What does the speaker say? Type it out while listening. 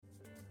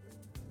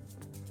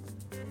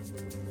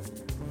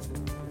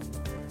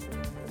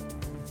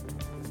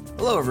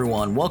Hello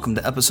everyone, welcome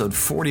to episode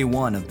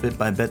 41 of Bit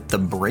by Bit The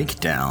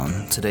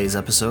Breakdown. Today's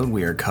episode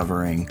we are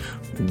covering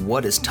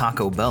what is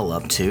Taco Bell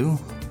up to,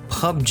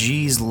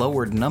 PUBG's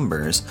lowered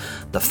numbers,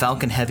 the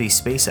Falcon Heavy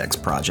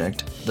SpaceX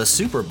project, the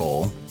Super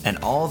Bowl, and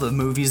all the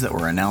movies that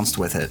were announced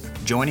with it.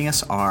 Joining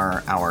us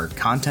are our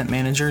content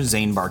manager,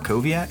 Zane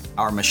Barkoviak,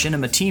 our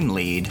Machinima team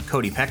lead,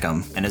 Cody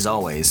Peckham, and as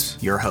always,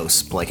 your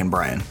hosts, Blake and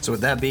Brian. So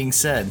with that being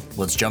said,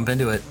 let's jump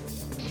into it.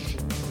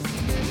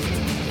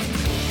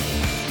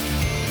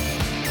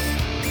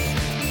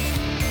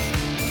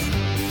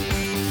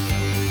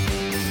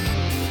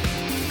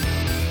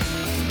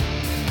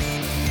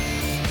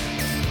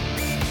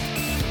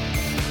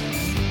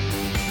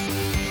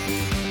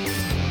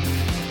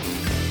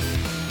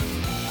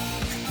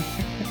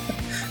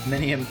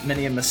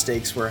 Many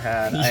mistakes were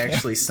had. I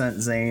actually sent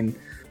Zane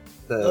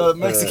the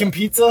Mexican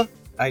pizza.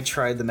 I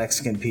tried the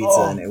Mexican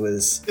pizza and it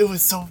was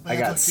so bad. I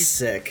got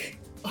sick.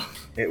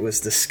 It was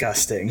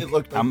disgusting. It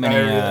looked like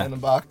diarrhea in a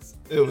box.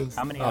 It was.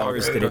 How many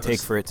hours did it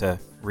take for it to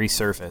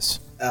resurface?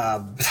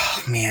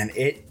 Man,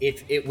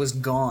 it was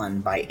gone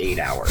by 8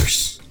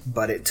 hours,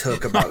 but it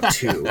took about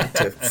 2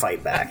 to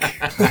fight back.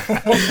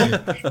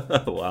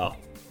 Wow.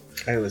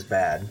 It was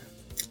bad.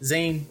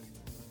 Zane,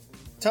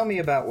 tell me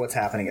about what's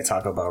happening at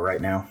Taco Bell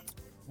right now.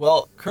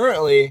 Well,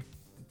 currently,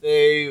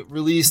 they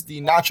released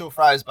the Nacho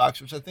Fries box,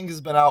 which I think has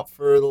been out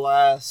for the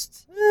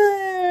last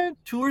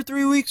 2 or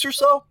 3 weeks or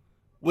so,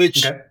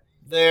 which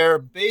they're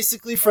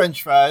basically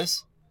French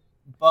fries,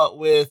 but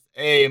with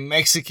a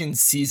Mexican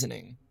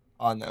seasoning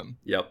on them.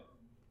 Yep.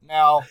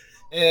 Now,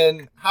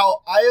 in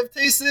how I have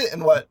tasted it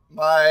and what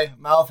my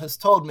mouth has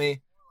told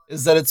me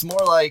is that it's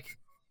more like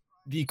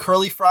the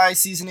curly fry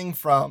seasoning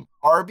from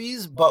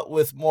Arby's, but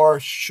with more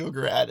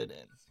sugar added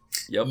in.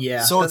 Yep.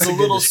 Yeah. So it's a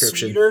little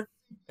sweeter,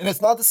 and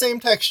it's not the same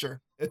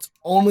texture. It's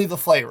only the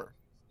flavor.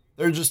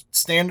 They're just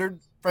standard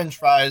French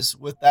fries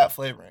with that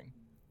flavoring.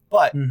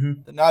 But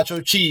the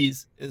nacho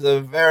cheese is a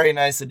very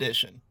nice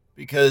addition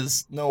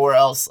because nowhere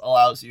else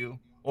allows you,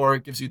 or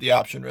gives you the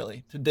option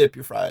really, to dip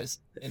your fries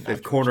in nacho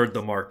They've cornered cheese.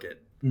 the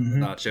market.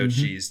 Nacho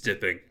cheese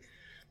dipping.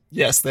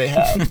 Yes, they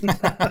have.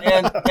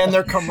 and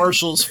their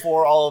commercials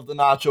for all of the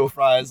nacho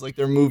fries, like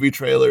their movie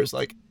trailers,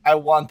 like I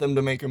want them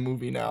to make a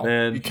movie now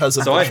because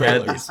of the trailers.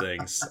 I had these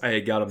things. I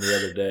got them the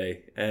other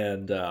day,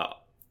 and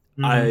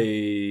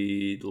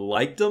I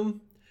liked them,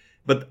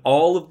 but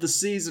all of the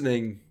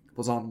seasoning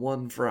was on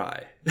one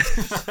fry.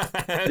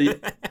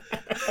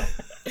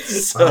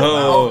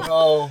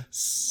 Oh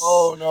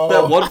no!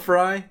 That one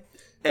fry,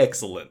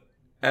 excellent,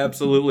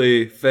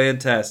 absolutely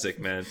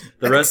fantastic, man.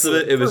 The rest of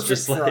it was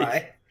just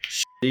like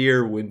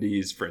shittier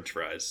Wendy's French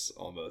fries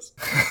almost.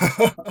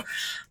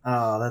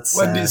 Oh, that's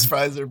Wendy's sad.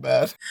 fries are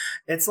bad.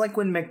 It's like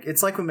when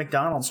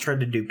McDonald's tried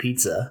to do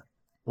pizza,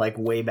 like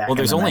way back. Well,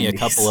 there's in the only 90s. a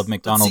couple of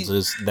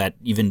McDonald's that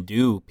even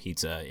do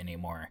pizza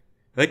anymore.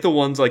 I think the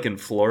ones like in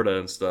Florida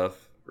and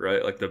stuff,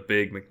 right? Like the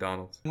big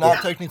McDonald's.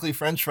 Not technically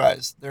French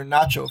fries; they're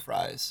nacho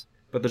fries.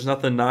 But there's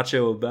nothing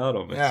nacho about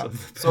them. Yeah,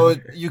 so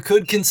you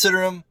could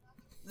consider them.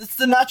 It's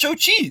the nacho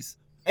cheese.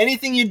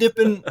 Anything you dip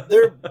in,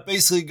 they're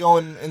basically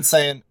going and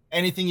saying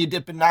anything you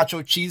dip in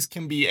nacho cheese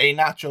can be a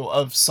nacho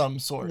of some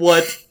sort.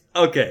 What?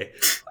 Okay.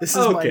 This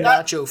is my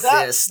nacho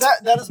fist.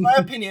 That is my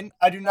opinion.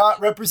 I do not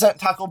represent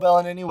Taco Bell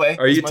in any way.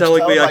 Are you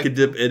telling me I could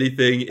dip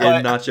anything in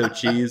nacho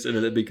cheese and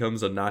then it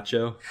becomes a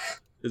nacho?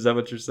 Is that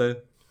what you're saying?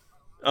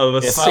 Oh,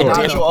 if I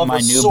dip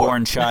my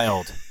newborn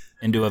child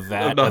into a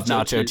vat of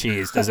nacho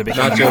cheese, does it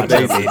become nacho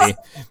baby?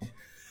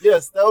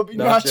 Yes, that would be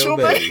nacho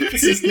baby.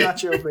 This is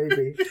nacho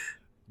baby.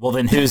 Well,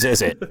 then whose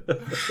is it?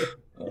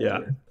 Yeah.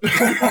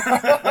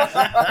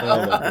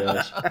 Oh my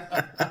gosh.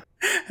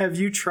 Have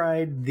you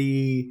tried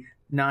the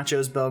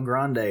Nachos Bel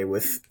Grande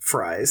with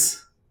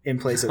fries in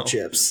place of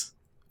chips?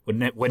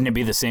 Wouldn't it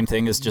be the same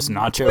thing as just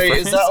nacho fries? Wait,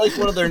 is that like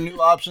one of their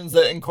new options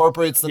that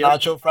incorporates the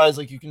nacho fries?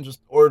 Like you can just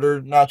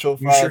order nacho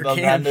fries Bel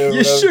Grande or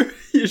whatever?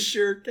 You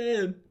sure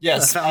can.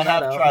 Yes, I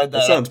have tried that.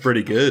 That sounds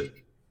pretty good.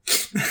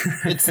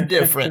 It's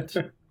different.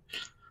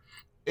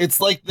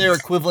 It's like their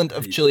equivalent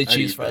of chili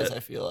cheese fries, I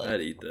feel like.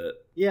 I'd eat that.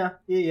 Yeah,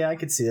 I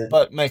could see it.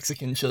 But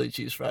Mexican chili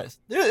cheese fries.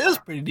 It was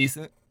pretty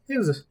decent. It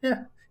was,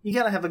 You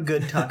gotta have a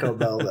good Taco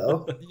Bell,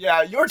 though.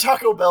 Yeah, your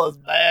Taco Bell is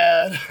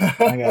bad.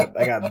 I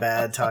got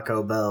bad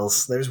Taco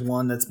Bells. There's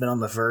one that's been on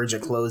the verge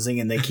of closing,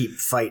 and they keep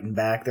fighting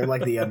back. They're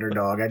like the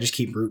underdog. I just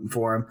keep rooting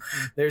for them.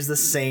 There's the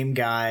same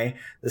guy,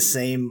 the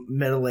same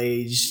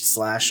middle-aged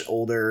 /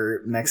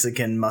 older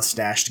Mexican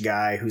mustached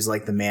guy who's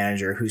like the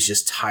manager, who's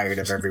just tired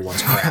of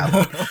everyone's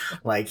crap.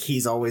 Like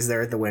he's always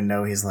there at the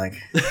window. He's like,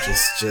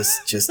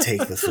 just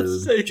take the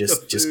food.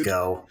 Just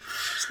go.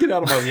 Just get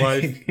out of my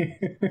life.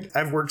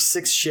 I've worked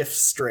 6 shifts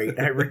straight.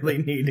 I really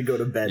need to go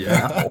to bed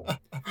now.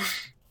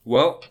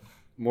 Well,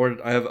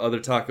 I have other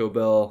Taco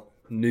Bell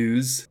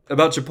news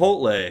about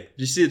Chipotle. Did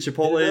you see that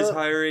Chipotle is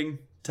hiring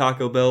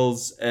Taco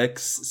Bell's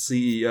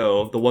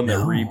ex-CEO, the one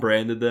that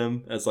rebranded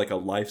them as like a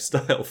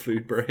lifestyle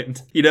food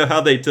brand? You know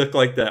how they took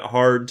like that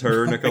hard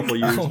turn a couple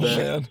years back?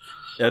 Man.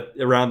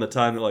 around the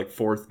time that like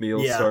fourth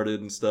meal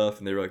started and stuff,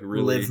 and they were like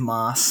really Live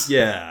Moss.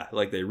 Yeah,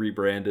 like they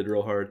rebranded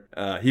real hard.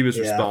 He was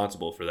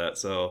responsible for that.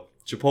 So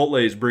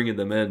Chipotle is bringing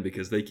them in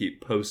because they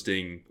keep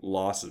posting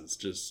losses,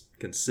 just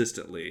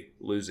consistently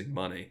losing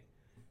money,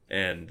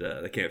 and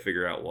they can't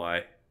figure out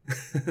why.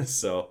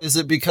 So is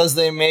it because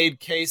they made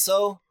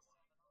queso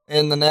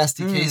and the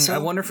nasty queso? I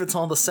wonder if it's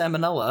all the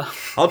salmonella.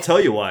 I'll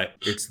tell you why.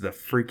 It's the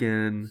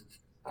freaking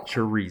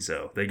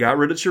chorizo. They got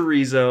rid of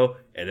chorizo,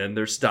 and then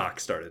their stock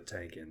started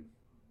tanking.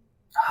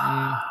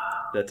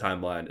 That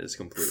timeline is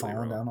completely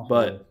wrong.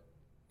 But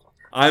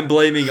I'm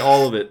blaming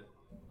all of it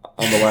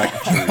on the lack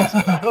of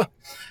chorizo.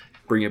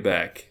 Bring it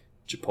back,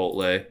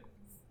 Chipotle.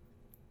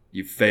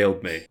 You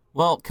failed me.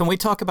 Well, can we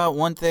talk about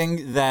one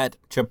thing that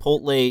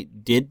Chipotle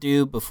did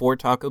do before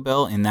Taco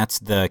Bell, and that's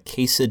the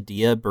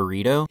quesadilla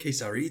burrito?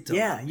 Quesarito.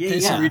 Yeah.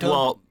 Quesarito.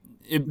 Well,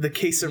 The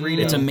quesarito.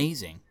 It's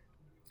amazing.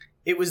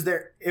 It was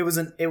there. It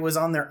was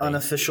on their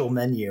unofficial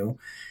menu,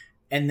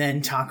 and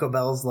then Taco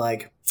Bell's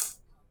like,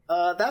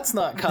 "That's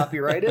not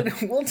copyrighted.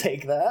 We'll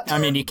take that." I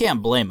mean, you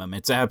can't blame them.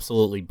 It's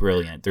absolutely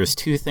brilliant. There's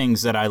two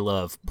things that I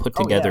love put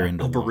together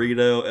into a one.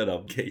 burrito and a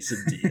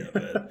quesadilla,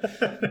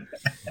 man.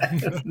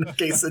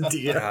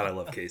 Quesadilla. God, I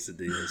love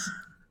quesadillas.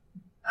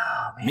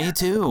 Oh, man. Me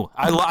too.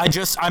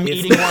 I'm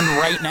eating one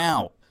right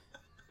now.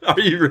 Are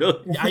you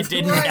really? I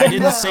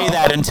didn't say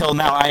that until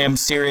now. I am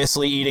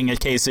seriously eating a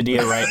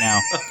quesadilla right now.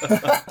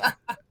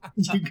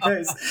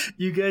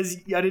 You guys,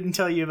 I didn't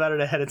tell you about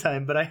it ahead of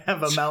time, but I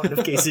have a mountain of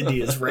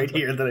quesadillas right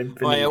here that I've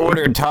been Well, I eating.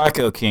 ordered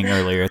Taco King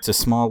earlier. It's a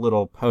small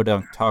little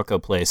podunk taco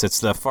place. It's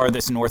the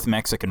farthest North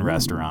Mexican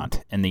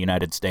restaurant in the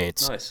United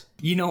States. Nice.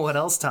 You know what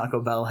else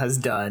Taco Bell has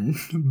done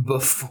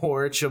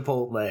before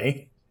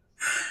Chipotle?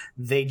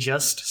 They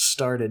just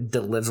started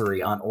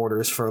delivery on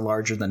orders for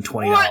larger than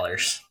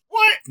 $20.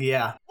 What?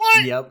 Yeah.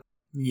 What?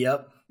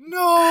 Yep.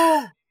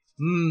 No.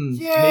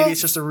 Yes. Maybe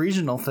it's just a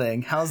regional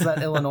thing. How's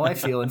that Illinois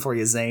feeling for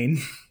you, Zane?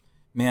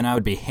 Man, I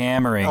would be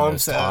hammering I'm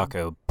those sad.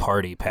 taco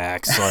party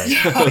packs. Like,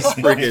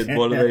 Freaking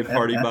one of they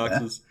party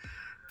boxes.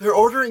 They're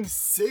ordering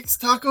 6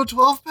 Taco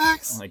 12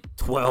 packs? like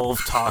 12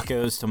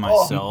 tacos to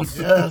myself.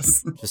 Oh,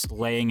 yes. Just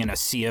laying in a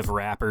sea of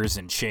wrappers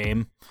in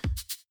shame.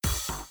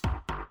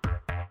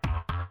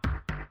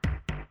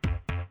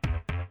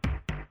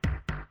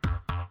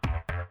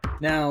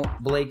 Now,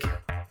 Blake,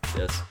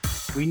 Yes,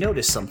 we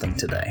noticed something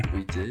today.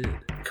 we did.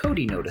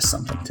 Cody noticed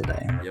something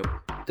today. Yep.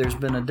 There's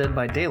been a Dead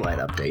by Daylight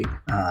update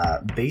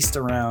based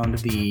around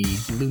the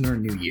Lunar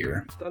New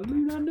Year. The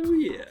Lunar New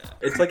Year.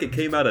 It's like it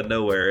came out of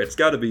nowhere. It's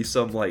got to be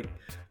some like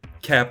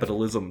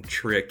capitalism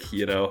trick,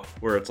 you know,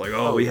 where it's like,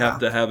 we have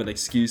to have an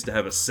excuse to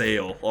have a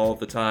sale all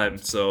the time.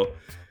 So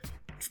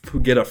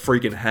get a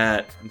freaking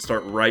hat and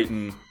start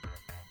writing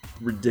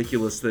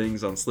ridiculous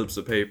things on slips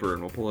of paper,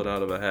 and we'll pull it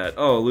out of a hat.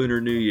 Oh,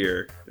 Lunar New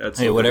Year. That's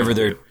Hey, what whatever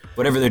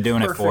we're they're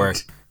doing it for.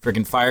 Perfect.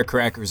 Freaking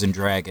firecrackers and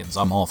dragons.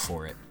 I'm all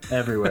for it.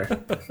 Everywhere.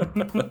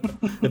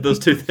 If those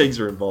two things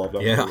are involved, I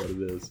don't Yeah. know what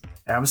it is.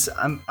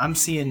 I'm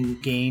seeing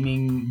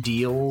gaming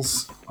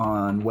deals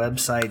on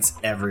websites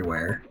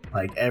everywhere.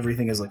 Like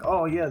everything is like,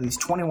 oh yeah, these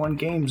 21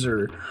 games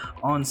are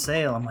on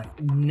sale. I'm like,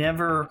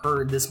 never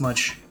heard this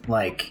much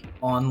like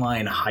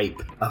online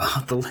hype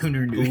about the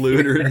Lunar New Year.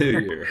 Lunar New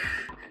Year.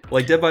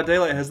 Like Dead by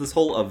Daylight has this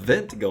whole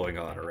event going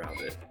on around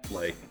it.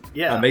 Like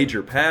Yeah. a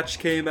major patch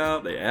came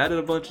out, they added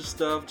a bunch of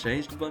stuff,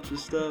 changed a bunch of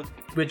stuff.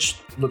 Which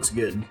looks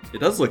good. It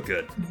does look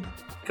good.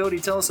 Cody,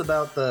 tell us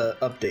about the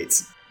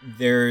updates.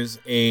 There's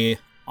a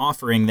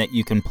offering that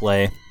you can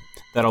play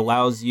that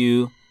allows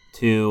you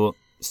to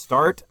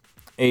start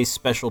a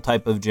special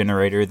type of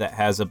generator that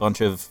has a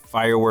bunch of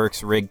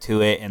fireworks rigged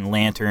to it and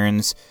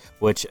lanterns,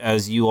 which,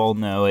 as you all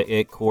know,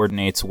 it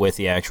coordinates with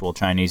the actual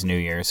Chinese New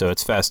Year, so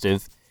it's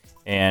festive.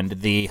 And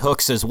the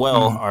hooks as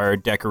well are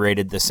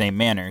decorated the same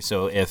manner.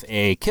 So if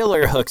a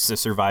killer hooks the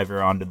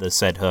survivor onto the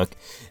said hook,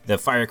 the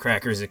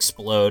firecrackers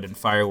explode and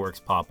fireworks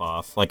pop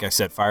off. Like I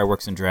said,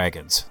 fireworks and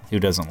dragons.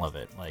 Who doesn't love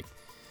it? Like,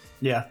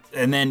 Yeah.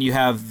 and then you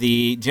have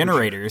the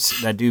generators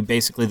that do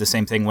basically the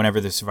same thing whenever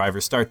the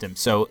survivors start them.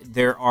 So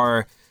there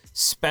are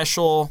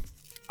special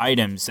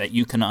items that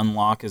you can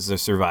unlock as a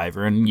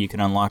survivor and you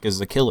can unlock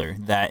as a killer,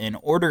 that in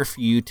order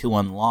for you to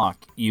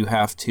unlock, you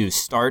have to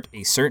start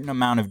a certain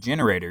amount of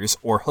generators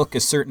or hook a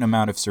certain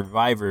amount of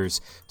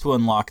survivors to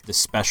unlock the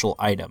special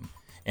item.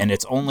 And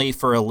it's only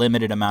for a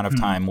limited amount of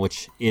time,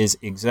 which is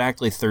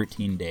exactly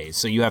 13 days.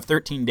 So you have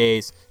 13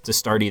 days to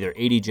start either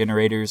 80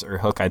 generators or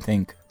hook, I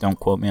think, don't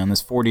quote me on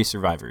this, 40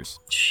 survivors.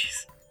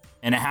 Jeez.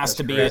 And it has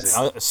to be crazy.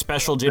 a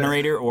special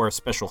generator or a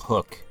special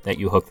hook that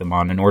you hook them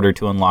on in order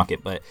to unlock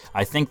it. But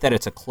I think that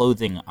it's a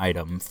clothing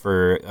item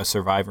for a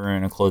survivor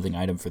and a clothing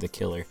item for the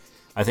killer.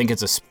 I think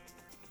it's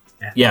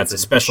it's a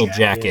special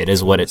jacket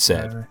is what it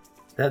said.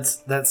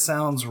 That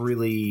sounds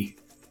really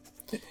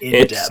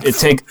in depth. It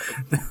take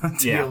to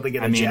be able to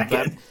get a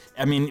jacket.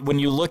 I mean, when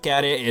you look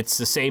at it, it's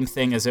the same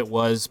thing as it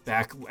was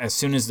back as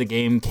soon as the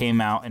game came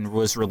out and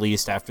was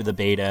released after the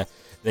beta.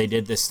 They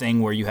did this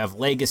thing where you have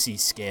legacy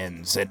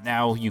skins, and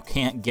now you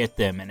can't get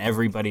them, and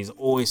everybody's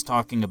always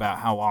talking about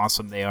how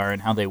awesome they are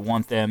and how they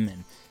want them,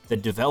 and The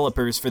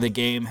developers for the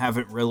game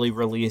haven't really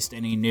released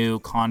any new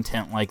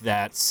content like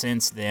that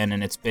since then,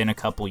 and it's been a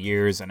couple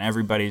years, and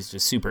everybody's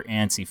just super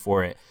antsy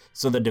for it.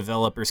 So the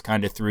developers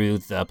kind of threw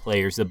the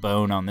players a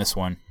bone on this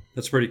one.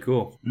 That's pretty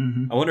cool.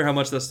 I wonder how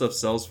much that stuff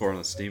sells for on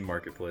the Steam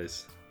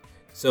Marketplace.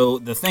 So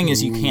the thing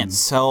is, you can't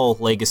sell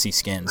legacy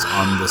skins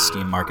on the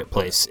Steam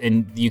Marketplace,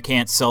 and you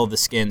can't sell the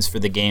skins for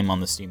the game on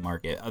the Steam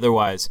Market.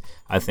 Otherwise,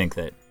 I think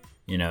that,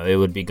 it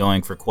would be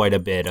going for quite a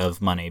bit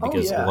of money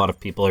because a lot of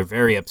people are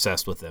very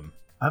obsessed with them.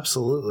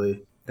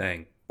 Absolutely.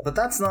 Dang. But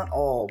that's not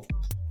all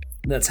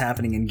that's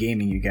happening in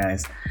gaming, you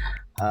guys.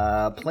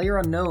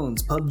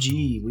 PlayerUnknown's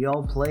PUBG, we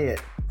all play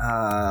it.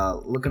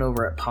 Looking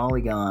over at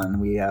Polygon,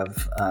 we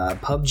have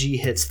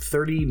PUBG hits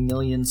 30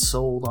 million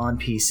sold on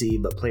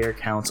PC, but player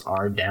counts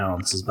are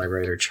down. This is by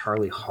writer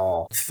Charlie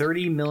Hall.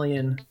 30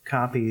 million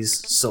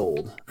copies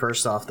sold.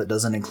 First off, that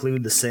doesn't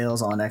include the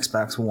sales on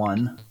Xbox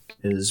One.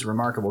 Is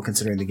remarkable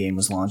considering the game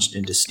was launched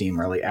into Steam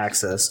Early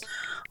Access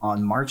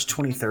on March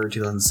 23rd,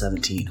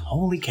 2017.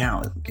 Holy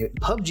cow.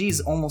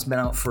 PUBG's almost been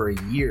out for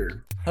a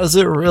year. Has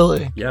it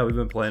really? Yeah, we've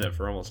been playing it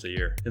for almost a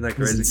year. Isn't that It's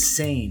crazy?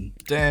 insane.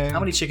 Dang.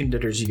 How many chicken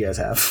dinners do you guys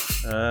have?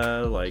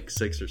 Like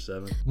 6 or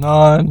 7.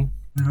 None.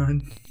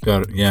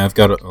 I've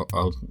got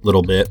a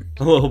little bit.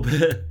 A little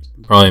bit.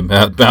 Probably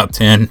about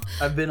 10.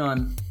 I've been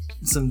on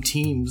some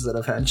teams that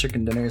have had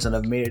chicken dinners and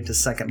I've made it to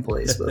second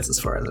place, but that's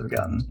as far as I've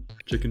gotten.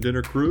 Chicken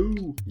dinner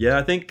crew. Yeah,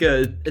 I think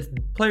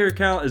player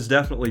count is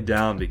definitely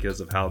down because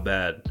of how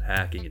bad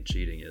hacking and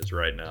cheating is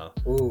right now.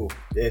 Ooh,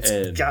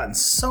 it's gotten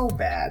so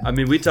bad. I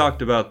mean, we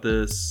talked about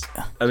this.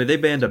 I mean, they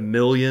banned 1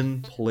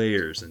 million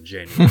players in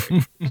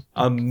January.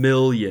 1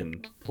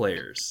 million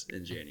players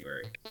in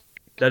January.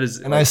 That is,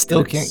 and I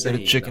still can't get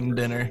a chicken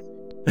dinner.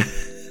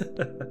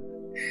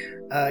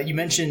 You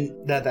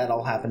mentioned that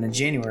all happened in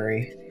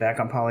January. Back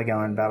on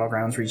Polygon,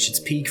 Battlegrounds reached its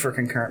peak for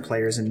concurrent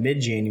players in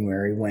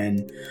mid-January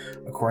when,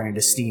 according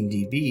to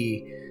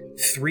SteamDB,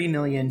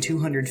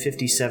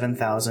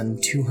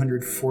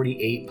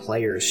 3,257,248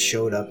 players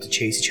showed up to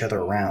chase each other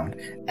around.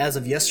 As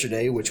of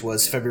yesterday, which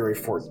was February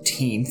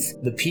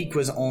 14th, the peak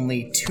was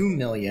only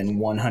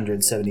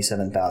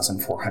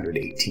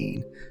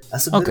 2,177,418.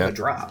 That's a bit of a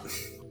drop.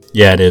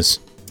 Yeah, it is.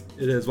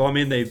 It is. Well, I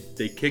mean, they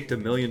kicked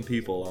 1 million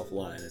people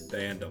offline and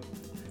banned them.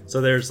 So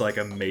there's like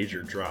a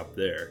major drop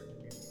there.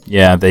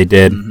 Yeah, they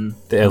did.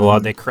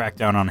 They cracked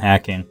down on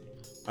hacking.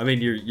 I mean,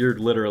 you're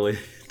literally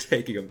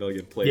taking 1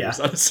 million players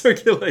out of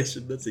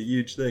circulation. That's a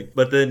huge thing.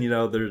 But then,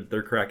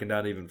 they're cracking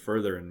down even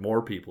further, and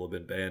more people have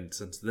been banned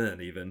since then,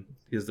 even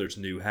because there's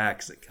new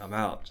hacks that come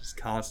out just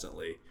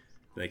constantly.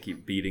 They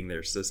keep beating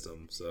their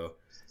system. So,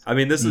 I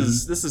mean, this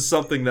is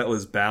something that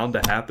was bound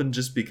to happen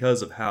just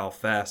because of how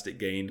fast it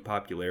gained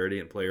popularity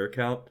and player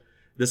count.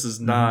 This is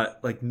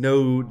not, like,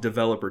 no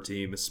developer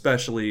team,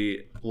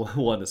 especially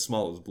one as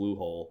small as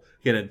Bluehole,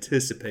 can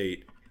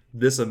anticipate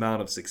this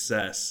amount of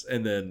success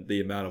and then the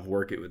amount of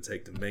work it would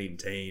take to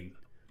maintain,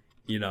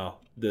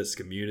 this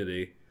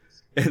community.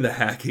 And the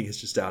hacking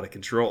is just out of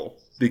control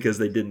because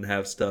they didn't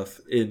have stuff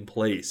in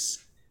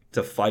place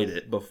to fight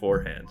it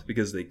beforehand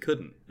because they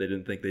couldn't. They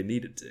didn't think they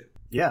needed to.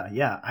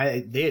 Yeah.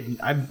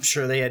 I'm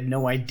sure they had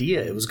no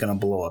idea it was going to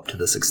blow up to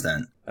this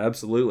extent.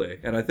 Absolutely.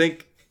 And I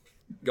think,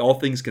 all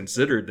things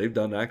considered, they've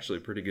done actually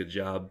a pretty good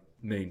job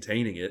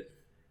maintaining it.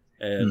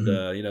 And,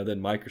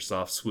 then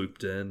Microsoft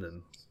swooped in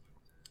and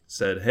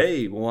said,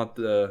 hey, we want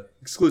the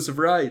exclusive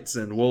rights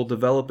and we'll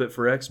develop it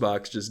for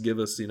Xbox. Just give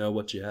us,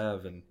 what you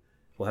have, and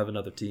we'll have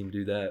another team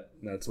do that.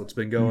 And that's what's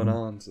been going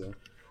on. So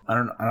I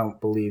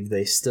don't believe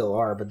they still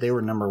are, but they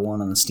were number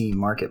one on the Steam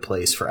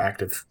Marketplace for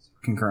active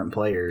concurrent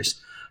players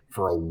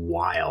for a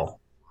while.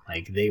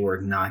 Like, they were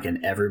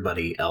knocking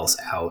everybody else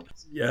out.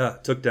 Yeah,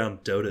 took down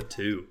Dota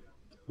 2.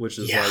 Which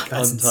is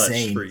untouched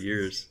insane. For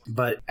years.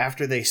 But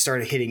after they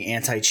started hitting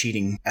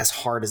anti-cheating as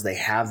hard as they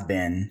have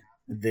been,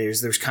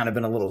 there's kind of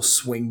been a little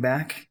swing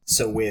back.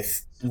 So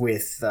with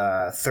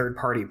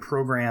third-party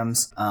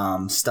programs,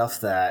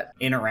 stuff that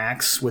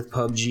interacts with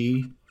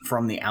PUBG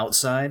from the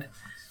outside,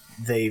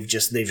 they've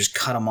just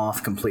cut them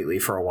off completely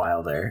for a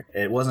while there.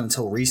 It wasn't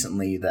until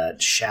recently that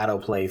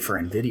Shadowplay for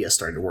NVIDIA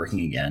started working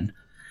again,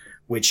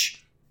 which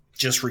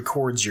just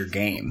records your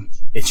game.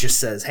 It just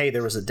says, hey,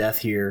 there was a death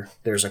here,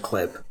 there's a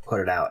clip, put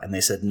it out. And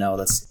they said,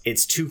 no,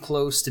 it's too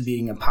close to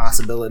being a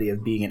possibility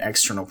of being an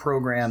external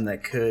program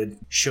that could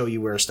show you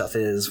where stuff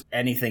is.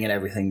 Anything and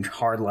everything,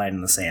 hard line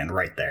in the sand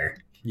right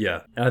there.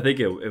 Yeah, and I think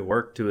it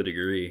worked to a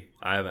degree.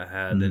 I haven't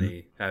had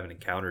haven't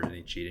encountered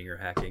any cheating or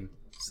hacking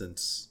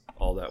since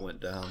all that went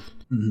down.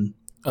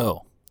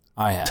 Oh,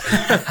 I have.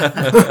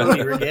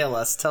 Regale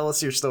us. Tell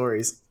us your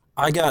stories.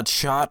 I got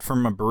shot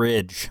from a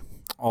bridge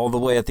all the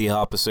way at the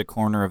opposite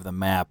corner of the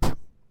map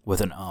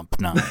with an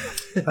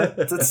UMP9.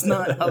 That's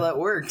not how that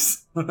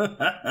works.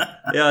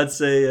 Yeah, I'd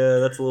say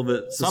that's a little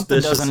bit suspicious.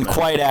 Something doesn't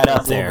quite add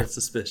up there. A little bit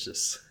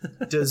suspicious.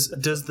 Does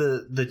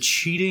the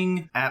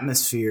cheating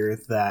atmosphere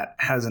that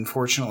has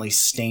unfortunately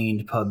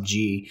stained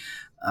PUBG,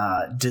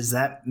 does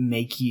that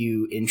make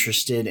you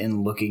interested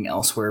in looking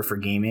elsewhere for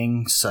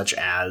gaming, such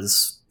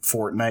as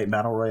Fortnite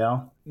Battle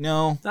Royale?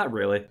 No, not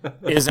really.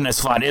 Isn't as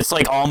fun. It's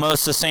like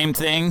almost the same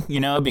thing,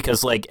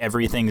 because like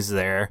everything's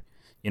there.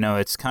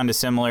 It's kind of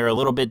similar, a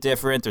little bit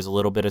different. There's a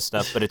little bit of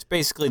stuff, but it's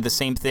basically the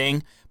same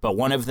thing. But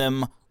one of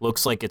them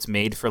looks like it's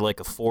made for like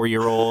a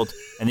 4-year-old,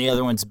 and the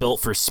other one's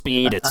built for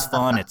speed. It's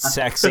fun. It's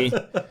sexy.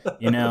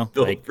 Built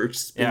like, for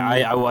speed. Yeah,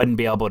 I wouldn't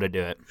be able to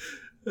do it.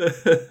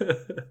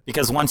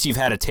 Because once you've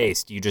had a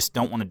taste, you just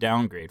don't want to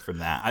downgrade from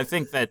that. I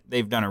think that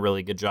they've done a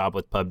really good job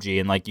with PUBG,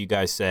 and like you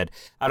guys said,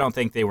 I don't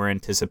think they were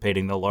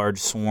anticipating the large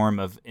swarm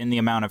in the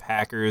amount of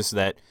hackers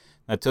that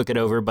took it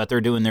over, but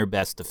they're doing their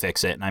best to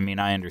fix it. And I mean,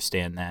 I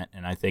understand that,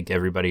 and I think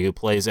everybody who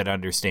plays it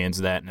understands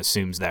that and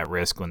assumes that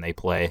risk when they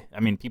play. I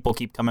mean, people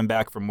keep coming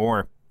back for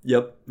more.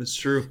 Yep, it's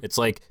true. It's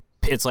like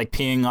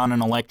peeing on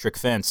an electric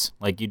fence.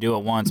 Like, you do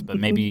it once, but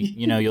maybe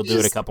you'll do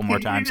it a couple more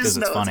times because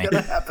it's funny. It's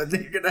gonna happen.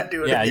 You're gonna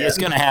do it. Yeah, again. it's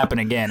gonna happen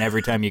again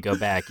every time you go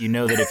back. You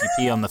know that if you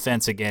pee on the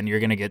fence again, you're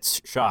gonna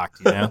get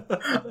shocked.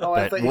 Oh,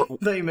 I thought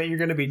you meant you're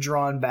gonna be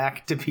drawn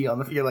back to pee on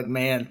the. You're like,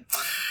 man,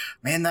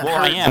 that. Well,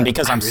 hurt, I am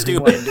because I'm really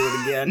stupid. Want to do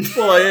it again.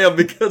 Well, I am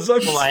because I'm.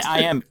 Well,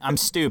 I am. I'm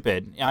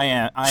stupid. I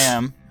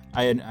am.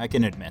 I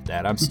can admit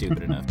that I'm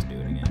stupid enough to do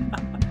it again.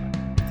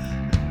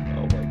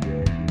 Oh my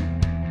god.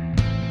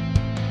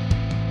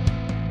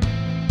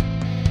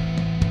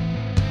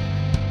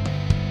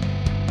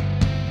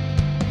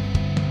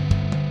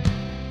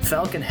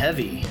 Falcon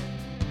Heavy.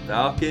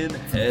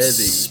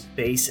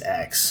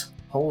 SpaceX.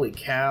 Holy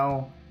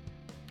cow.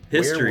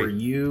 History. Where were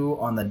you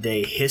on the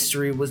day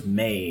history was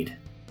made?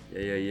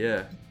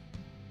 Yeah.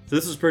 So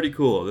this is pretty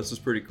cool.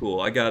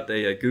 I got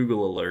a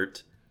Google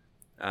alert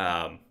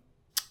that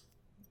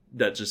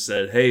just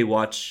said, "Hey,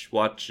 watch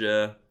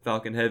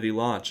Falcon Heavy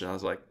launch." And I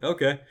was like,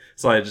 "Okay."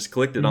 So I just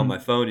clicked it on my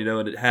phone,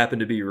 and it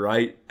happened to be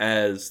right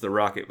as the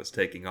rocket was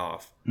taking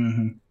off.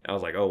 Mm-hmm. I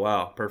was like, "Oh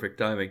wow, perfect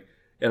timing."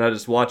 And I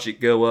just watched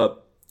it go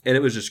up. And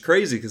it was just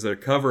crazy because they're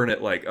covering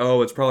it like,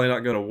 oh, it's probably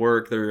not going to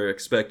work. They're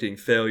expecting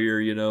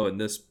failure, in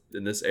this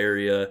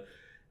area.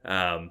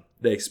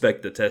 They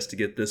expect the test to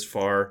get this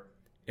far.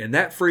 And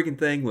that freaking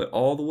thing went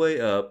all the way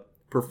up,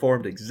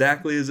 performed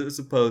exactly as it was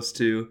supposed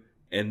to,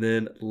 and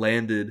then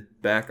landed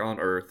back on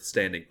Earth,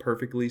 standing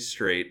perfectly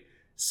straight,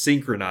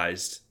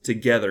 synchronized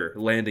together,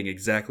 landing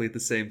exactly at the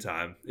same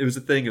time. It was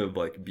a thing of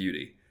like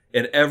beauty.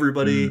 And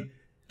everybody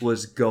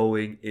was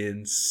going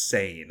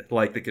insane.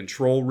 Like the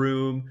control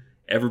room,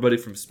 everybody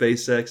from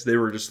SpaceX, they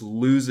were just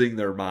losing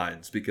their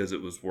minds because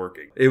it was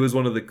working. It was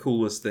one of the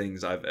coolest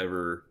things I've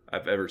ever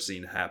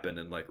seen happen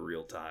in like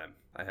real time,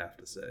 I have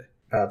to say.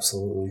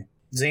 Absolutely.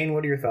 Zane,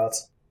 what are your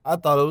thoughts? I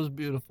thought it was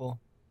beautiful.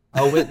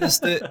 I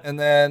witnessed it, and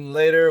then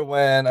later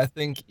when I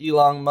think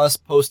Elon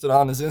Musk posted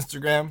on his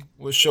Instagram,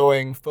 was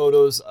showing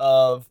photos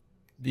of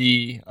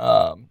the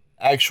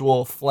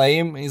actual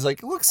flame. And he's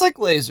like, it looks like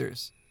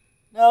lasers.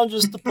 Now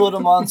just to put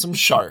them on some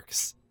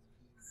sharks.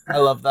 I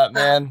love that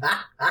man.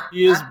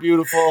 He is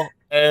beautiful,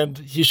 and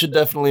he should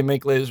definitely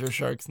make laser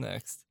sharks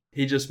next.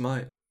 He just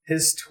might.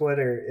 His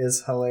Twitter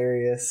is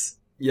hilarious.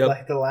 Yep.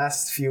 Like the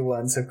last few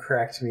ones have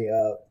cracked me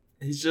up.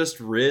 He's just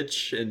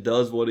rich and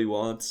does what he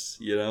wants,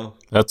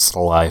 That's the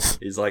life.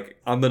 He's like,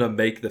 I'm going to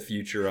make the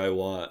future I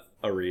want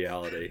a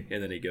reality.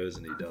 And then he goes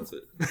and he does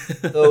it.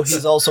 Though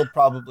he's also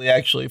probably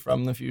actually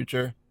from the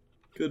future.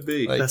 Could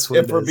be. Like, That's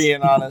what if we're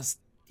being honest,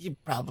 he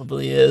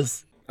probably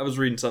is. I was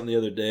reading something the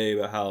other day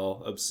about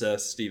how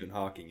obsessed Stephen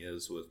Hawking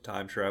is with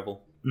time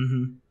travel.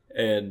 Mm-hmm.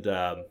 And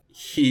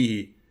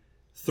he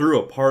threw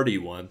a party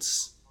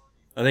once.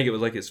 I think it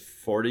was like his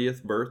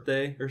 40th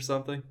birthday or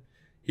something.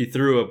 He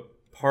threw a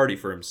party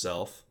for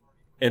himself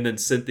and then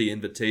sent the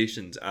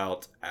invitations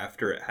out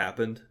after it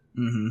happened.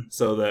 Mm-hmm.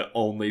 So that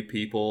only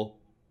people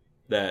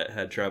that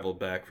had traveled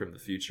back from the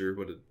future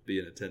would be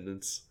in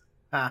attendance.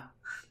 Ah.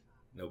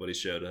 Nobody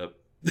showed up.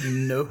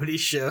 Nobody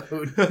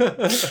showed.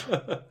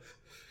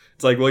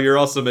 It's like, well, you're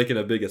also making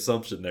a big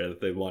assumption there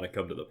that they want to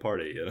come to the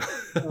party.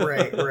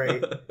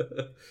 Right.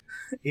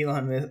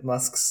 Elon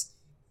Musk's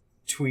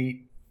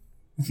tweet.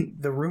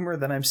 The rumor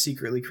that I'm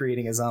secretly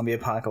creating a zombie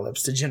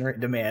apocalypse to generate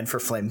demand for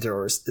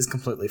flamethrowers is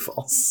completely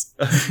false.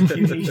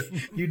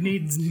 You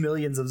need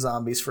millions of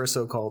zombies for a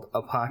so-called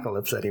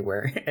apocalypse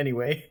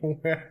anyway.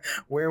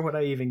 Where would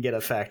I even get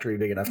a factory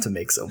big enough to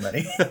make so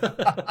many?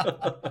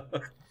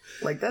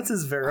 Like, that's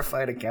his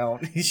verified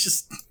account. He's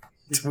just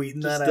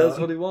tweeting that out. Does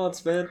what he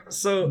wants, man.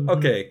 So,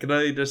 okay, can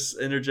I just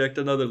interject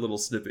another little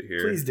snippet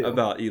here? Please do.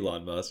 About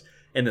Elon Musk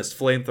and this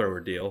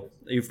flamethrower deal?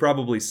 You've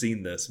probably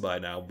seen this by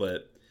now,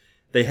 but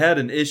they had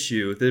an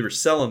issue. They were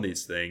selling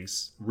these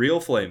things, real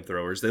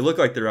flamethrowers. They look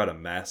like they're out of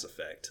Mass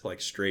Effect, like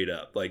straight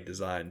up, like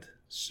designed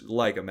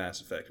like a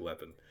Mass Effect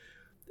weapon.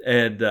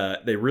 And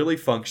they really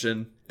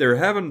function. They were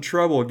having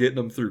trouble getting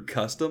them through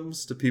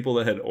customs to people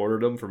that had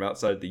ordered them from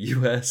outside the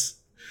U.S.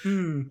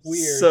 Weird.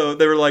 So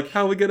they were like,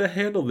 how are we going to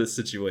handle this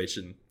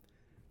situation?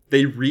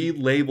 They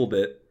relabeled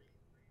it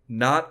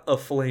not a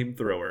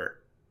flamethrower.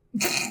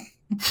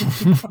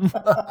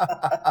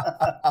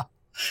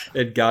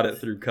 And got it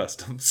through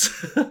customs.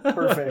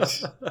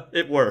 Perfect.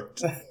 It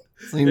worked.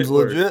 Seems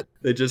legit.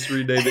 They just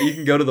renamed it. You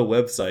can go to the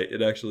website.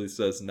 It actually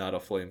says not a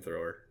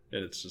flamethrower.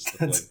 and it's just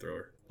the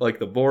flamethrower. Like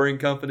the Boring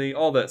Company,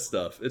 all that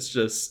stuff. It's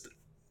just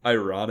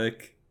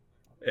ironic,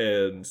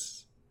 and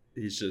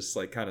he's just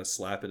like kind of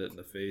slapping it in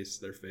their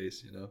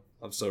face, you know.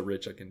 I'm so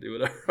rich I can do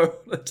whatever I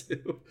want to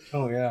do.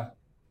 Oh yeah.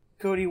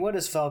 Cody, what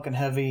does Falcon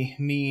Heavy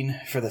mean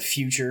for the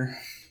future?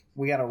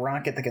 We got a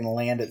rocket that can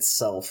land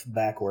itself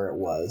back where it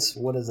was.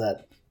 What does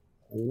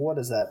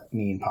that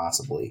mean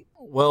possibly?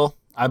 Well,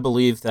 I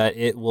believe that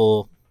it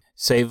will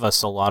save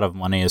us a lot of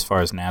money as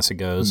far as NASA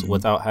goes,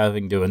 without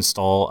having to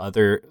install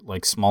other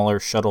like smaller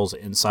shuttles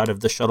inside of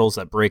the shuttles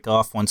that break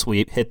off once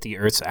we hit the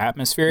Earth's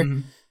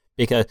atmosphere.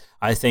 Because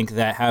I think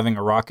that having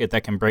a rocket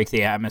that can break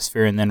the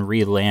atmosphere and then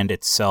re-land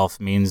itself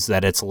means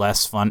that it's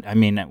less fun. I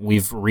mean,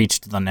 we've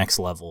reached the next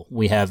level.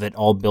 We have it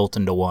all built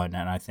into one,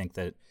 and I think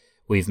that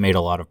we've made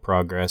a lot of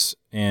progress.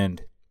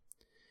 And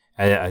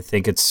I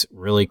think it's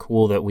really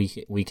cool that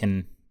we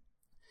can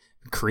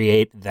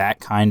create that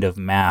kind of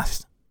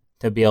math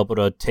to be able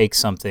to take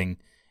something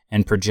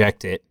and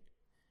project it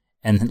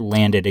and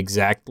land it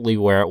exactly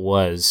where it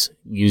was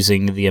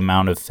using the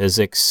amount of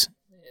physics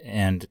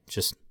and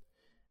just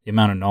the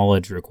amount of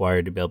knowledge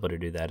required to be able to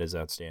do that is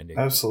outstanding.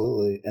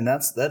 Absolutely. And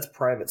that's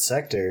private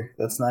sector.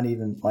 That's not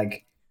even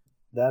like,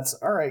 that's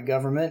all right,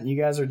 government. You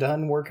guys are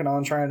done working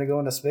on trying to go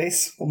into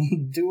space. We'll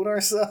do it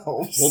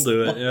ourselves. We'll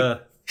do it, yeah.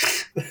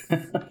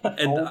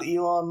 And old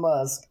Elon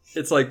Musk.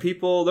 It's like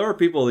there are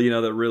people, you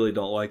know, that really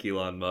don't like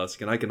Elon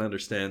Musk, and I can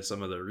understand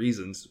some of the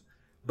reasons.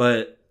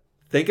 But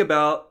think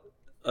about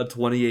a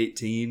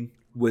 2018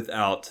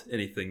 without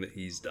anything that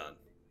he's done.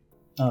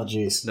 Oh,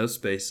 jeez. No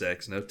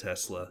SpaceX, no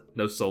Tesla,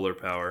 no solar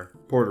power.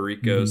 Puerto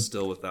Rico is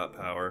still without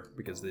power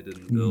because they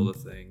didn't build a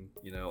thing.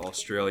 You know,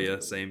 Australia,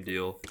 same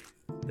deal.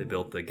 They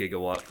built the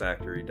gigawatt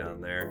factory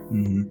down there.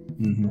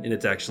 And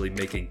it's actually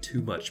making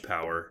too much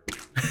power.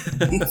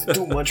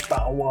 Too much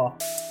power.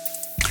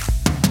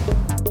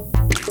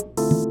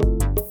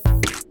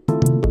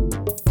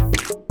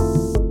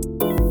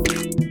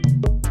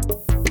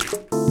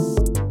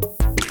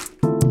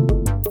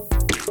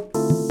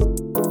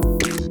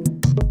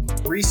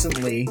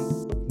 Recently,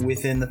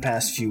 within the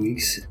past few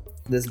weeks,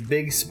 this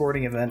big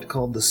sporting event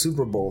called the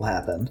Super Bowl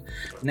happened.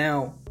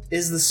 Now,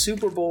 is the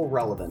Super Bowl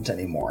relevant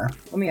anymore?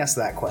 Let me ask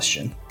that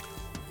question.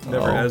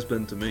 Never has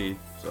been to me,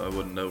 so I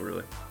wouldn't know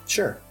really.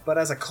 Sure, but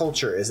as a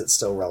culture, is it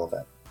still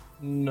relevant?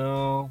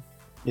 No.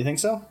 You think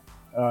so?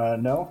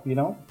 No? You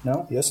don't?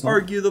 No? Yes? No?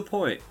 Argue the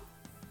point.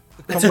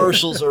 The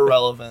commercials are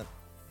relevant.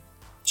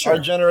 Sure. Our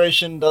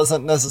generation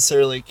doesn't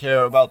necessarily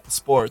care about the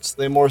sports.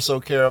 They more so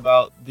care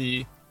about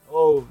the,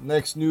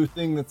 next new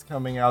thing that's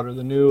coming out, or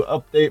the new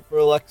update for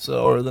Alexa,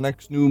 or the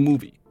next new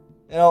movie.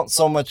 They don't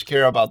so much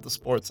care about the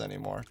sports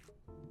anymore.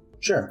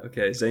 Sure.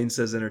 Okay, Zane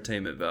says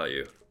entertainment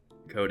value.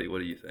 Cody, what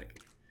do you think?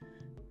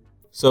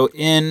 So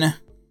in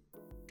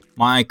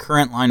my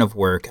current line of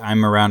work,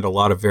 I'm around a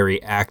lot of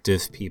very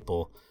active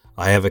people.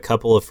 I have a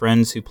couple of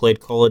friends who played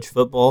college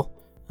football.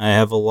 I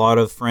have a lot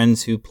of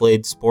friends who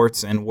played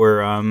sports and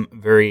were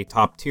very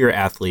top-tier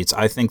athletes.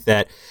 I think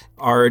that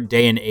our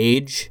day and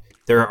age,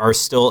 there are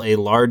still a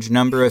large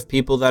number of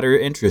people that are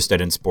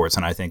interested in sports,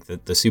 and I think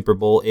that the Super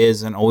Bowl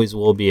is and always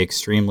will be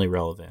extremely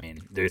relevant. I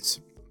mean,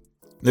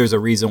 there's a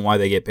reason why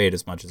they get paid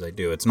as much as they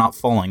do. It's not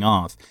falling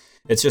off.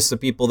 It's just the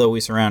people that we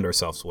surround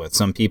ourselves with.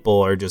 Some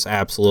people are just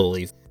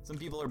some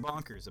people are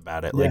bonkers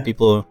about it. Yeah. Like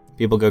people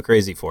go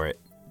crazy for it.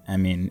 I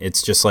mean,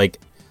 it's just like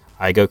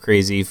I go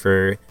crazy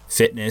for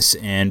fitness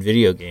and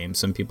video games.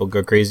 Some people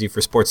go crazy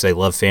for sports. They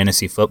love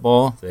fantasy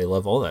football. They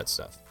love all that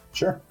stuff.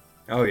 Sure.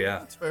 Oh, yeah.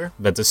 That's fair.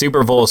 But the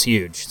Super Bowl is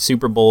huge.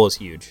 Super Bowl is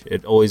huge.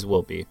 It always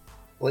will be.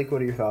 Blake,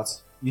 what are your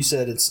thoughts? You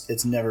said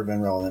it's never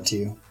been relevant to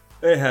you.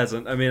 It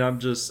hasn't. I mean, I'm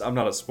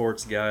not a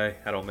sports guy.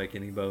 I don't make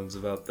any bones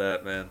about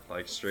that, man.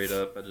 Like, straight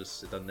up, it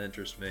doesn't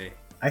interest me.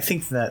 I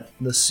think that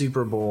the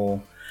Super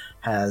Bowl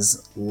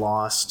has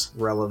lost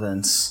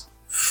relevance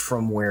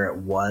from where it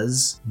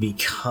was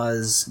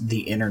because the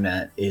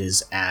internet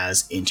is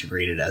as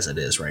integrated as it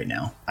is right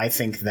now. I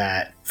think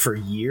that for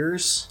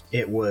years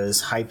it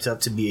was hyped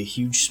up to be a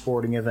huge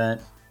sporting event.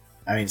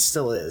 I mean, it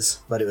still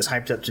is, but it was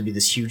hyped up to be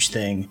this huge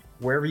thing.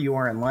 Wherever you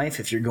are in life,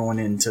 if you're going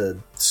into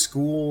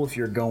school, if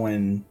you're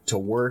going to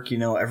work, you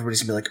know,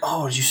 everybody's gonna be like,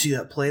 "Oh, did you see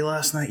that play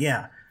last night?"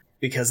 Yeah,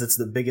 because it's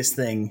the biggest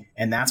thing,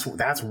 and that's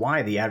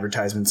why the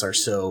advertisements are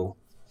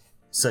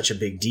such a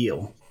big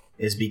deal,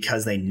 is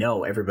because they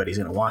know everybody's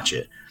gonna watch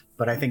it.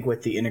 But I think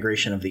with the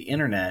integration of the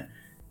internet,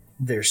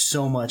 there's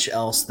so much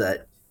else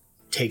that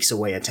takes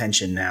away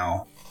attention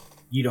now.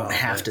 You don't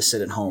have to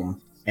sit at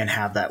home and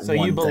have that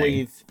one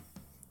thing.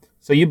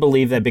 So you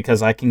believe that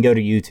because I can go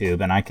to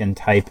YouTube and I can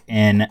type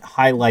in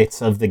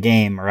highlights of the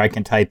game, or I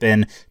can type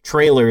in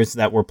trailers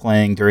that were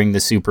playing during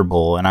the Super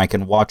Bowl, and I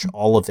can watch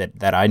all of it,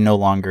 that I no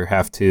longer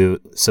have to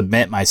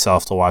submit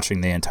myself to watching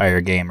the entire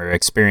game or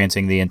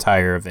experiencing the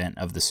entire event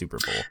of the Super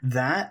Bowl?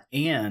 That,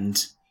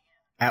 and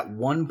at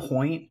one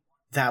point,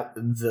 that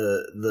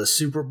the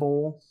Super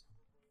Bowl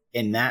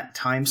in that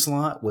time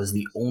slot was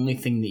the only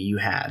thing that you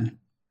had.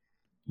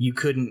 You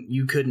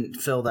couldn't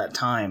fill that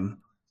time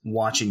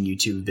watching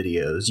YouTube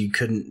videos. You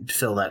couldn't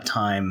fill that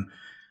time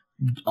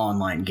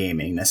online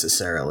gaming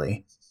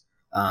necessarily.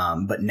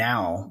 But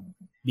now,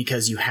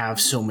 because you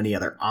have so many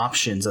other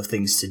options of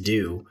things to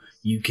do,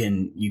 you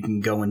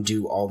can go and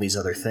do all these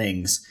other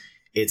things.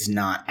 It's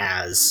not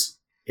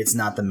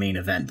the main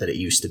event that it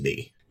used to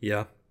be.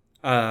 Yeah.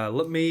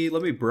 Let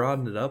me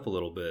broaden it up a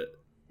little bit.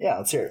 Yeah,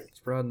 let's hear it. Let's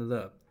broaden it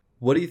up.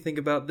 What do you think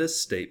about this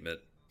statement?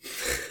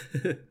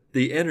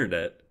 The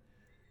internet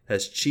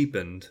has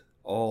cheapened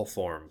all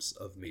forms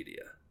of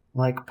media.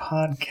 Like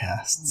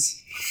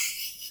podcasts.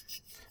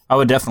 I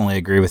would definitely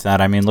agree with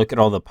that. I mean, look at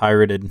all the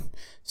pirated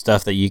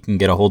stuff that you can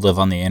get a hold of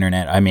on the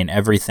internet. I mean,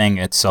 everything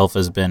itself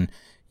has been...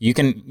 You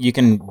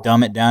can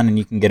dumb it down and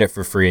you can get it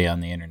for free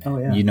on the internet. Oh,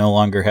 yeah. You no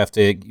longer have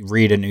to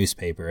read a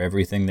newspaper.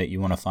 Everything that you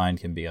want to find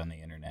can be on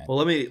the internet. Well,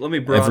 let me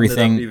broaden it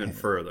up even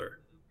further.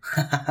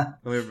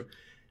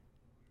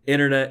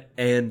 Internet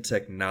and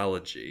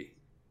technology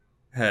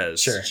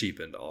has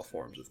cheapened all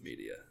forms of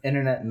media.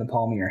 Internet in the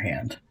palm of your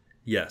hand.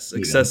 Yes,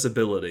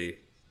 accessibility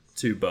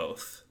to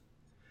both.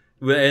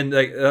 And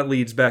that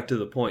leads back to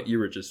the point you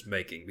were just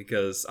making,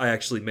 because I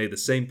actually made the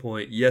same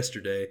point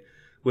yesterday,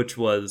 which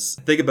was,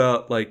 think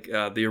about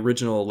the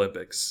original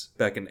Olympics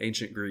back in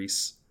ancient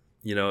Greece.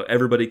 You know,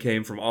 everybody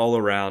came from all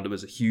around. It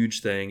was a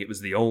huge thing. It was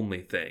the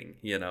only thing.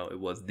 You know, it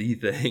was the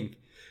thing,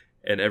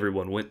 and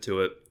everyone went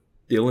to it.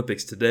 The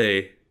Olympics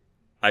today,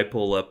 I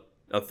pull up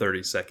a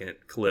 30-second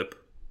clip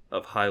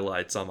of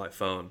highlights on my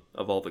phone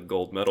of all the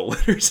gold medal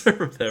winners or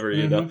whatever,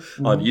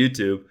 on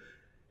YouTube.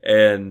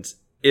 And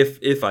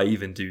if I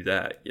even do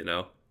that,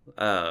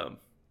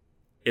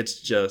 it's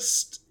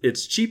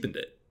cheapened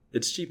it.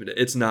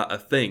 It's not a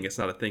thing. It's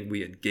not a thing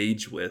we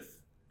engage with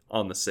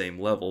on the same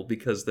level,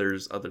 because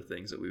there's other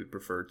things that we would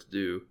prefer to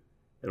do,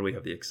 and we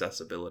have the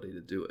accessibility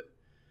to do it.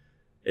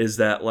 Is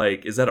that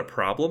a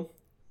problem?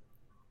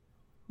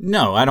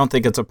 No, I don't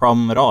think it's a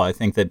problem at all. I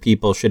think that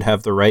people should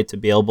have the right to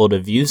be able to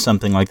view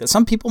something like that.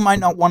 Some people might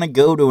not want to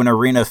go to an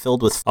arena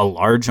filled with a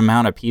large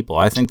amount of people.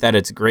 I think that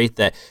it's great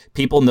that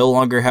people no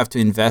longer have to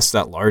invest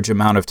that large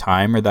amount of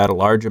time or that a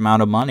large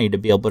amount of money to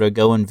be able to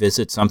go and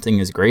visit something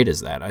as great as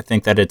that. I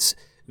think that it's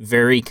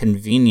very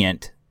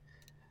convenient,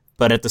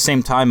 but at the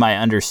same time, I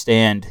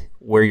understand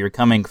where you're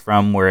coming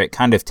from, where it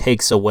kind of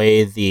takes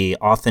away the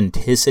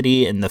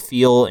authenticity and the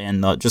feel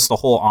and just the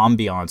whole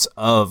ambiance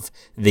of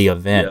the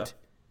event. Yeah.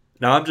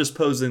 Now, I'm just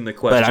posing the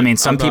question. But, I mean,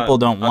 some people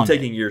don't want I'm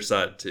taking your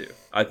side, too.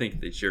 I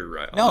think that you're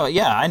right. No,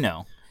 yeah, I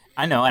know.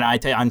 And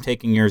I'm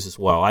taking yours as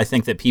well. I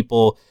think that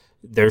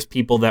there's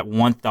people that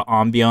want the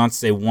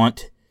ambiance. They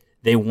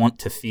want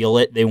to feel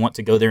it. They want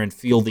to go there and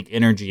feel the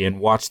energy and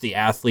watch the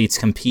athletes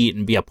compete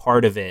and be a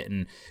part of it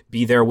and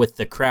be there with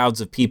the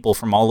crowds of people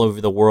from all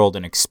over the world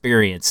and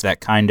experience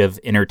that kind of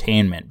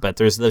entertainment. But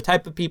there's the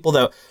type of people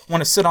that want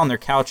to sit on their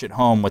couch at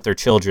home with their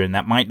children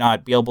that might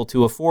not be able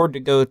to afford to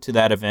go to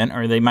that event,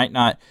 or they might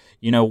not,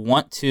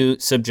 want to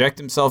subject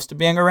themselves to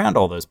being around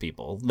all those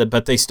people,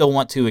 but they still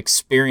want to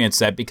experience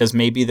that because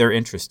maybe they're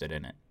interested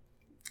in it.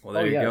 Well,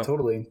 there you go.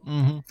 Totally.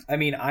 Mm-hmm. I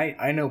mean,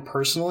 I know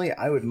personally,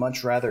 I would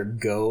much rather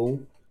go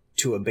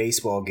to a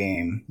baseball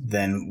game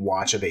than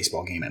watch a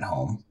baseball game at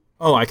home.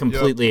 Oh, I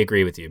completely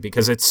agree with you,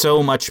 because it's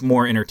so much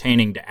more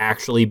entertaining to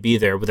actually be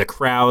there with a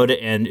crowd,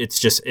 and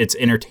it's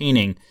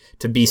entertaining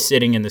to be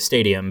sitting in the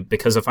stadium,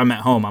 because if I'm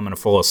at home, I'm going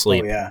to fall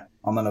asleep. Oh, yeah.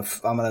 I'm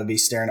gonna be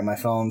staring at my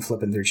phone,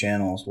 flipping through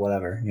channels,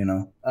 whatever,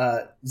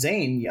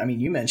 Zane, I mean,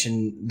 you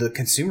mentioned the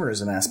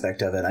consumerism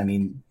aspect of it. I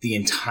mean, the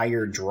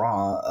entire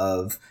draw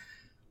of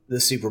the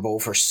Super Bowl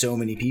for so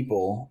many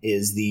people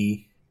is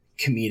the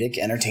comedic,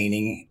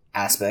 entertaining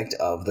aspect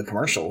of the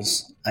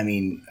commercials. I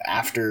mean,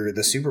 after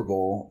the Super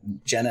Bowl,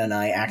 Jenna and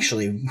I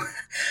actually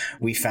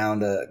we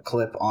found a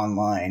clip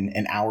online,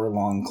 an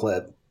hour-long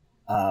clip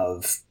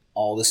of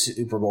all the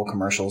Super Bowl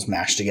commercials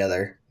mashed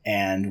together,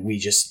 and we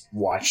just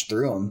watched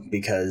through them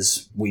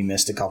because we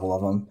missed a couple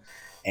of them,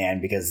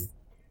 and because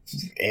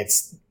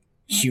it's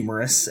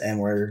humorous, and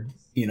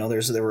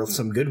there were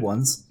some good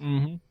ones.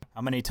 Mm-hmm.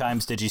 How many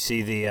times did you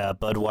see the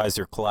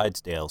Budweiser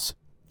Clydesdales?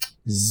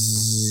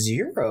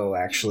 0,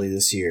 actually,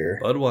 this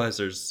year.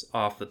 Budweiser's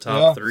off the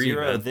top 3.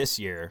 0 this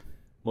year.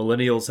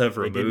 Millennials have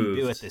removed. They didn't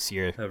do it this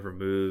year. Have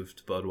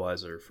removed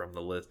Budweiser from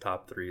the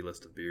top 3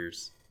 list of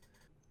beers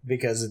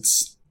because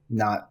it's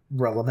not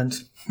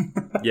relevant.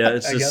 Yeah,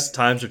 it's just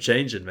times are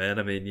changing, man.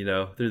 I mean,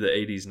 through the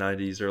 80s,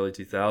 90s, early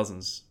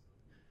 2000s,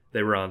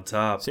 they were on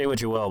top. Say what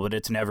you will, but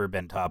it's never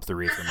been top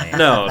 3 for me.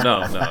 No,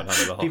 not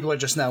at all. People are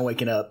just now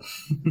waking up.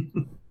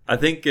 I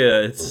think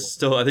it's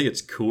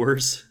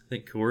Coors. I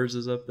think Coors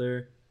is up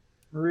there.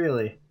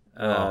 Really?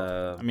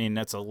 I mean,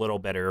 that's a little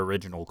better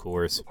original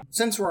Coors.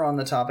 Since we're on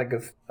the topic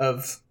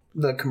of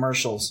the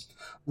commercials,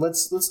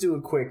 let's do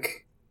a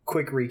quick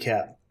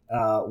recap.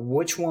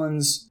 Which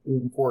ones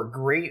were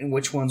great and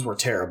which ones were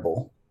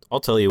terrible? I'll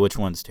tell you which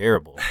one's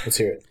terrible. Let's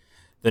hear it.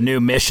 The new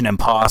Mission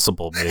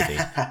Impossible movie.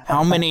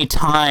 How many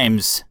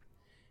times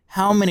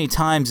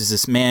is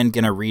this man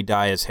going to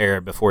re-dye his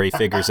hair before he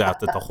figures out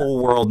that the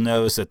whole world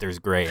knows that there's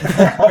gray?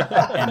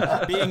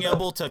 And being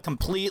able to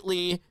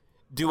completely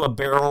do a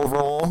barrel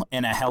roll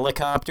in a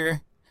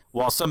helicopter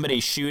while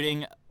somebody's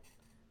shooting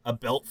a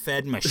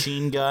belt-fed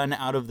machine gun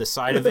out of the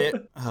side of it.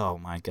 Oh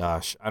my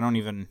gosh, I don't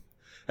even.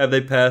 Have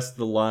they passed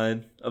the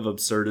line of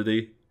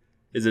absurdity?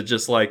 Is it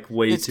just like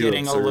way It's too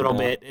getting absurd a little now?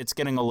 bit. It's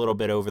getting a little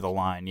bit over the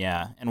line,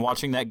 yeah. And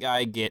watching that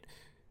guy get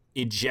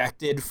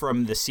ejected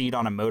from the seat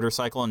on a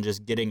motorcycle and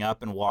just getting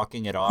up and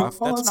walking it off.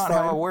 Well, That's that's not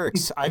how fine. it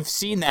works. I've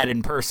seen that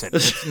in person.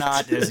 It's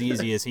not as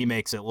easy as he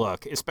makes it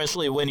look,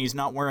 especially when he's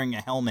not wearing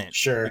a helmet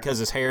Sure. because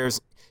his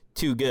hair's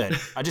too good.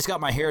 I just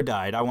got my hair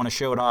dyed. I want to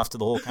show it off to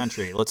the whole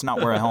country. Let's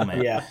not wear a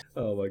helmet. Yeah,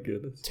 Oh my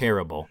goodness.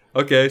 Terrible.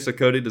 Okay, so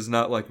Cody does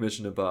not like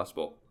Mission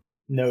Impossible.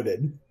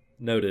 noted.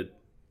 Noted.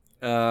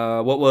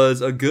 What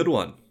was a good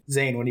one?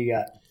 Zane, what do you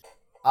got?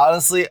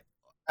 Honestly,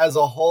 as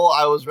a whole,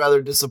 I was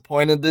rather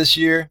disappointed this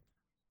year.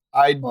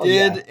 I Well,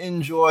 did yeah.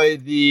 enjoy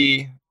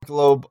the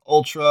Globe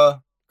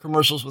Ultra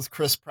commercials with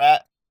Chris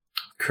Pratt.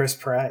 Chris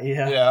Pratt,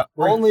 yeah. Yeah,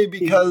 We're- only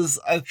because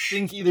I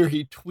think either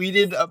he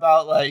tweeted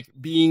about like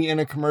being in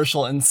a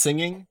commercial and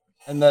singing,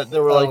 and that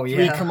there were like Oh,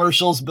 three yeah.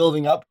 commercials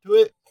building up to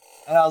it,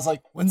 and I was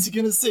like, "When's he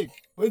gonna sing?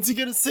 When's he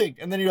gonna sing?"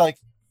 And then you're like,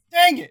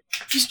 "Dang it,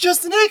 he's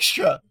just an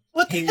extra."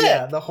 What the Yeah,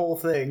 heck? the whole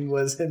thing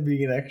was him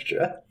being an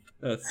extra.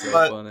 That's so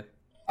But- funny.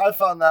 I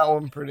found that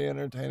one pretty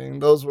entertaining.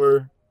 Those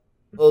were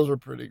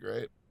pretty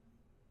great.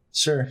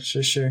 Sure.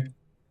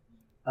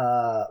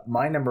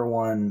 My number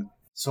one.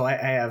 So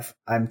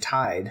I'm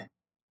tied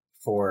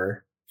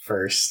for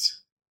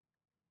first.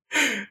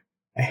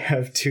 I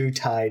have two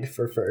tied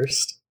for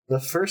first. The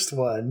first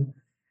one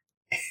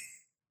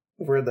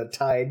were the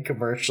Tide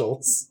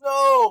commercials.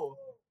 No,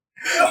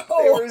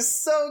 They were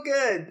so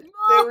good.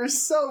 They were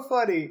so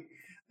funny.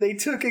 They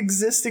took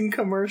existing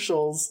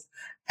commercials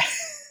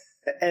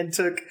and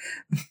took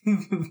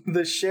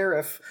the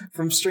sheriff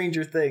from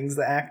Stranger Things,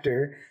 the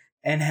actor,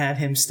 and had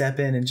him step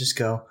in and just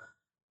go,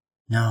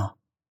 "No,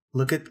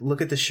 look at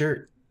the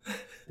shirt.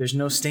 There's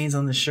no stains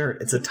on the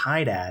shirt. It's a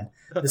Tide ad.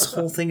 This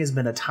whole thing has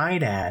been a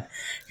Tide ad."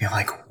 You're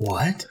like,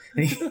 "What?"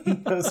 And he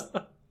goes,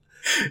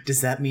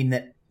 "Does that mean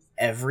that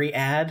every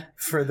ad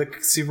for the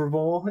Super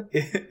Bowl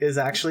is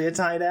actually a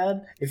Tide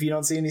ad if you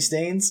don't see any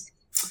stains?"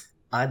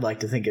 I'd like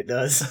to think it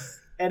does.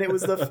 And it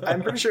was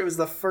I'm pretty sure it was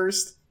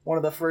one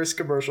of the first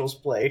commercials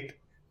played.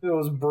 It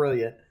was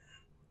brilliant.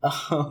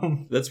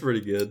 That's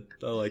pretty good.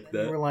 I like We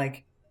were that.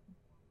 like,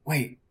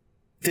 wait,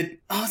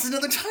 it's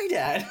another Tide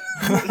ad.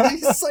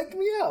 They psyched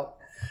me out.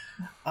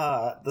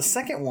 The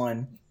second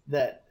one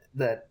that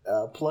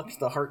plucked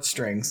the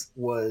heartstrings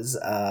was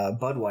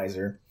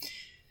Budweiser.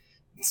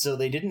 So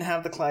they didn't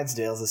have the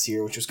Clydesdales this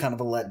year, which was kind of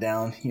a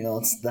letdown. You know,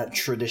 it's that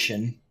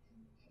tradition.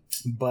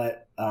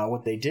 But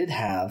what they did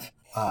have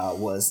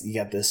was you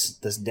got this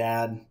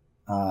dad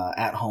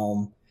at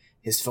home.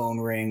 His phone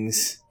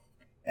rings.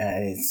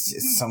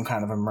 It's some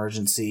kind of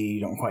emergency.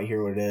 You don't quite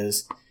hear what it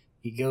is.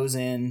 He goes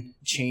in,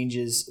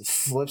 changes,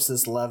 flips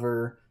this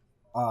lever.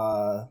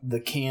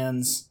 The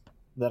cans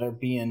that are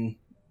being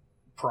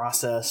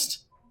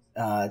processed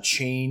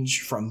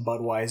change from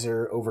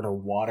Budweiser over to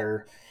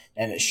water,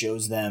 and it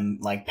shows them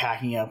like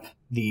packing up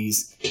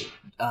these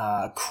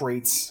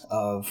crates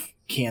of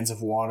cans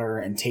of water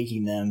and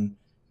taking them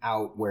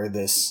out where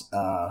this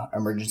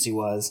emergency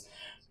was,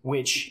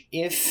 which,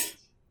 if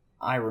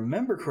I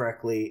remember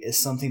correctly, is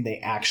something they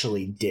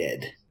actually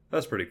did.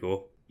 That's pretty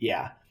cool.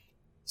 Yeah.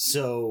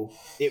 So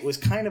it was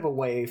kind of a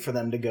way for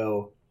them to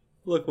go,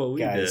 Look what we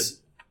guys,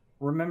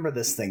 remember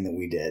this thing that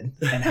we did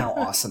and how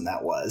awesome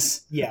that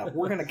was. Yeah,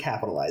 we're going to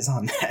capitalize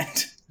on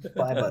that.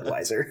 Bye,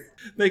 Budweiser.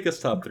 did. Make us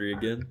top 3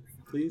 again,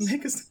 please.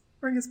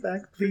 Bring us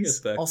back, Bring please. us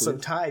back, Also,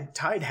 please.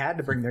 Tide had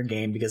to bring their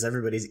game because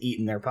everybody's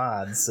eating their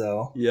pods,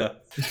 so Yeah.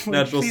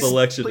 Natural Please-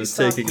 selection please is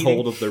stop taking eating.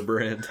 hold of their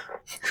brand.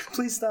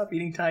 please stop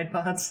eating Tide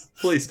Pods.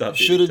 Please stop.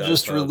 eating Should have Tide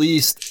just Pods.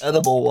 released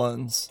edible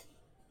ones,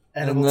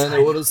 Edible and then Tide-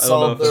 it would have I don't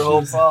know solved if their it whole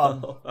would-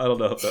 problem. I don't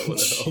know if that would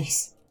have helped.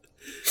 Jeez.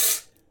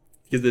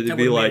 Because it'd That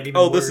be would've made like, it even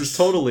oh, this worse. is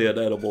totally an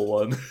edible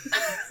one.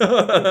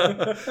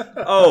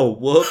 Oh,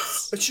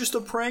 whoops. It's just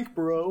a prank,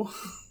 bro.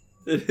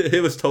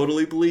 It was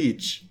totally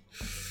bleach.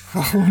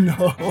 Oh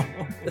no!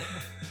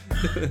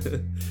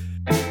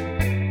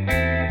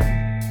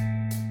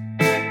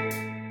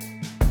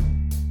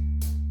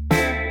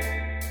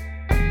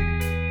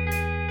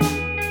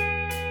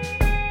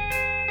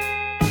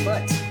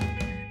 But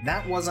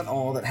that wasn't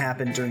all that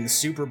happened during the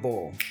Super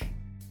Bowl.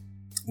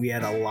 We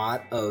had a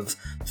lot of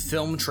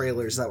film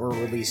trailers that were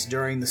released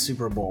during the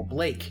Super Bowl.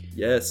 Blake,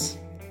 Yes.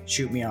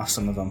 shoot me off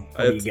some of them.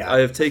 I What do have, you got? I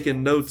have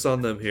taken notes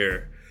on them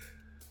here.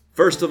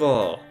 First of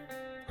all,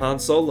 Han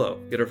Solo.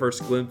 Get our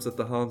first glimpse at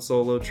the Han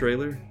Solo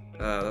trailer.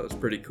 That was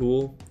pretty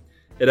cool.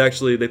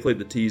 They played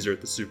the teaser at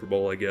the Super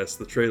Bowl, I guess.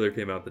 The trailer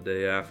came out the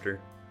day after.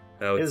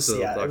 It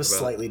was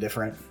slightly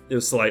different. It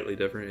was slightly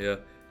different,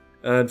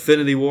 yeah.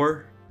 Infinity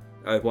War.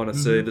 I want to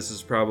say this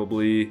is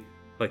probably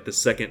like the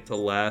second to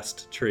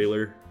last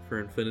trailer for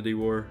Infinity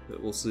War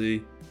that we'll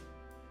see.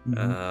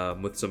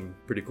 With some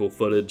pretty cool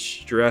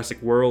footage.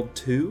 Jurassic World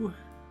 2,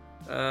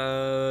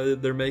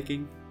 they're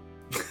making.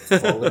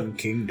 Fallen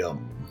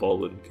Kingdom.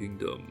 Fallen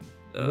Kingdom.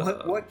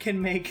 What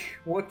can make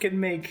a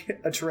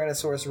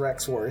Tyrannosaurus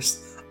Rex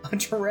worse? A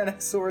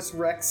Tyrannosaurus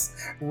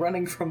Rex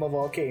running from a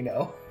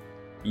volcano.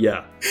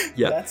 Yeah.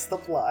 That's the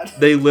plot.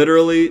 They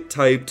literally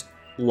typed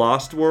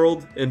Lost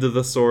World into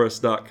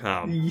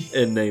thesaurus.com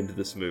and named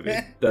this movie.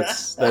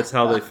 That's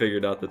how they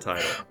figured out the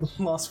title.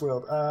 Lost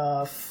World.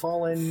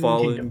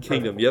 Fallen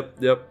Kingdom.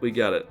 Yep. We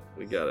got it.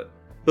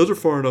 Those are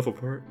far enough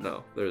apart.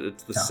 No,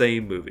 it's the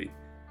same movie.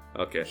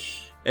 Okay.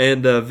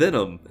 And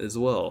Venom as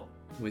well.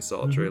 We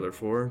saw a trailer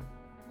for.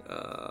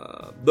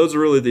 Those are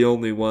really the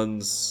only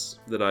ones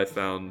that I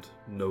found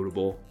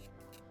notable.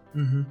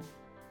 Mm-hmm.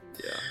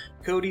 Yeah.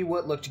 Cody,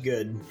 what looked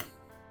good?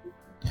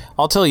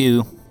 I'll tell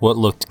you what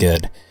looked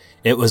good.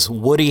 It was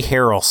Woody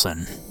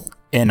Harrelson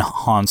in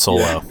Han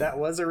Solo. Yeah, that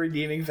was a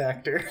redeeming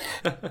factor.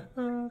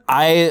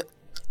 I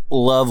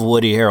love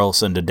Woody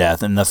Harrelson to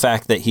death, and the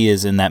fact that he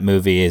is in that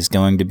movie is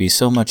going to be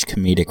so much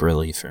comedic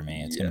relief for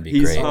me. It's going to be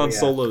he's great. He's Han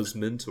Solo's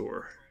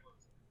mentor.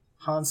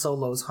 Han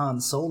Solo's Han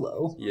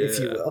Solo, if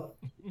you will.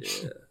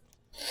 Yeah.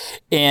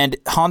 And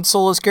Han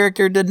Solo's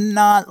character did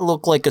not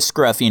look like a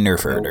scruffy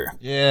nerf herder.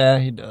 Yeah,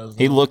 he does.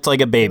 He looked like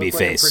a baby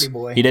face. Like a pretty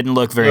boy. He didn't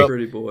look very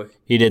pretty boy.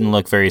 He didn't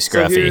look very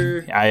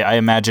scruffy. So I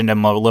imagined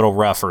him a little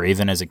rougher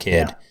even as a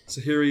kid. Yeah.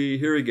 So here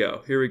we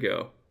go.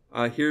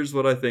 Here's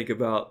what I think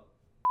about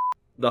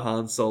the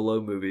Han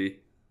Solo movie,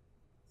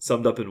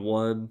 summed up in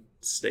one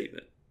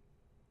statement.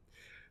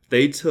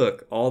 They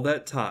took all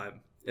that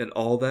time and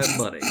all that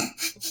money,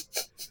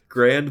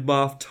 Grand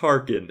Moff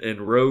Tarkin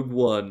in Rogue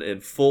One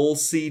in full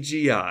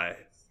CGI,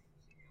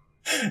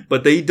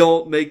 but they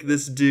don't make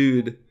this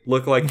dude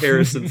look like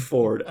Harrison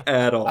Ford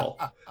at all.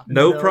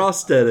 No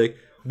prosthetic,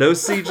 no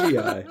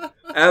CGI,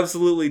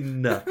 absolutely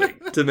nothing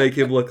to make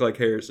him look like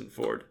Harrison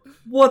Ford.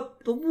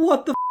 What the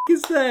f***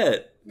 is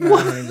that? I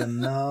don't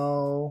even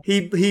know.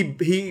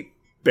 He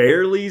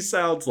barely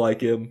sounds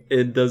like him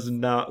and does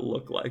not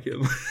look like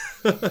him.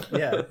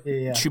 Yeah.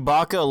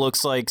 Chewbacca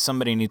looks like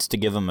somebody needs to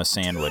give him a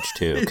sandwich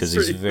too, because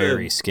he's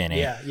very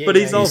skinny. Yeah, but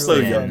he's also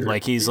really younger.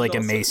 Like he's like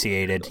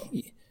emaciated.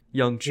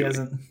 Young Chewie. He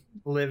hasn't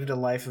lived a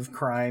life of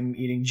crime,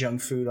 eating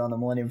junk food on the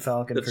Millennium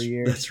Falcon for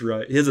years. That's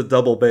right. He has a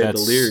double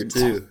bandolier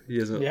too. He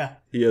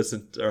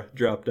hasn't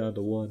dropped down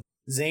to one.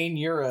 Zane,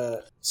 you're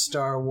a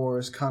Star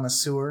Wars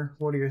connoisseur.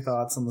 What are your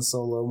thoughts on the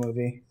Solo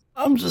movie?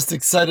 I'm just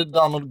excited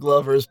Donald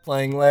Glover is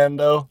playing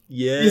Lando.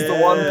 Yes. He's the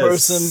one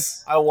person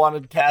I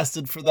wanted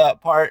casted for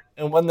that part.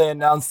 And when they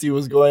announced he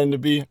was going to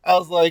be, I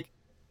was like,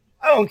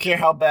 I don't care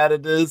how bad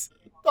it is.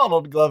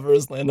 Donald Glover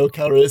is Lando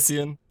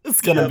Calrissian.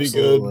 It's going to be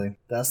good.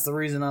 That's the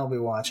reason I'll be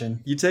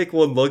watching. You take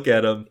one look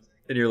at him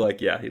and you're like,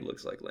 yeah, he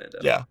looks like Lando.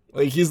 Yeah.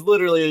 Like he's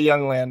literally a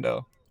young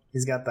Lando.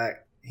 He's got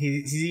that.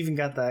 He's even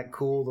got that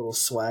cool little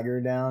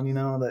swagger down,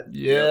 that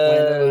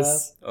Lando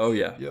has. Oh,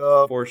 yeah.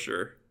 Yep. For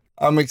sure.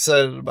 I'm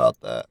excited about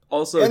that.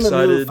 Also and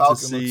excited to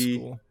looks see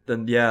cool.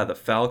 the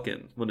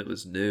Falcon when it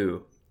was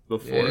new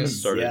before it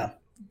started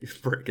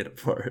breaking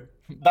apart.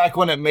 Back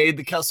when it made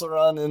the Kessel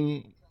Run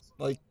in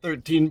like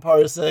 13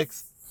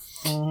 parsecs.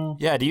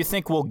 Mm-hmm. Yeah, do you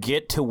think we'll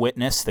get to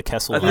witness the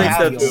Kessel Run?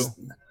 I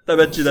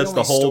bet you that's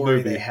the whole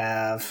movie. They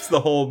have. It's the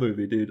whole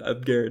movie, dude. I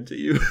guarantee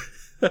you.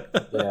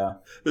 Yeah.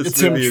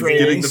 This movie is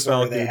getting the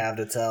Falcon. They have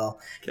to tell.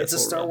 It's a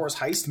Star Wars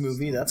heist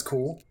movie. That's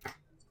cool.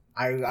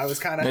 I was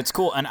kind of. It's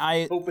cool, and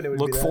I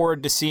look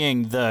forward to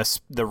seeing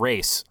the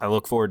race. I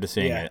look forward to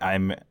seeing it.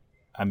 I'm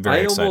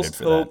very excited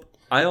for that.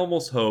 I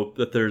almost hope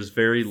that there's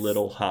very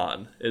little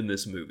Han in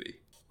this movie.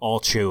 All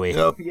Chewie.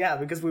 Yep. Yeah,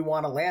 because we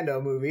want a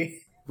Lando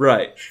movie.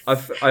 Right.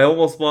 I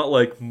almost want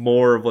like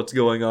more of what's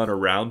going on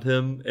around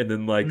him, and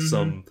then like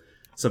some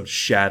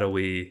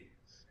shadowy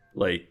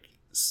like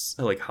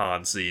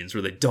Han scenes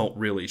where they don't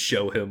really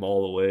show him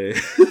all the way.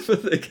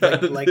 But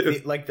they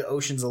like the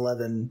Ocean's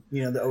 11,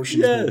 the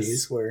Ocean's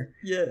movies where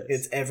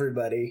it's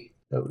everybody.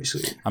 That would be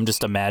sweet. I'm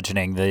just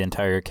imagining the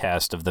entire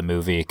cast of the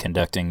movie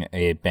conducting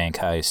a bank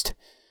heist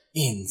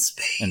in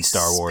space in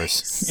Star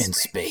Wars in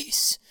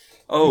space.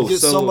 Oh, you get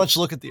so much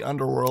look at the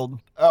underworld.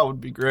 That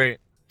would be great.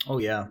 Oh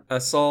yeah. I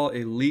saw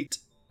a leaked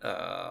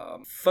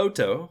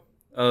photo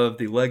of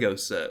the Lego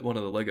set, one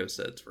of the Lego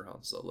sets for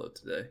Han Solo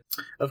today.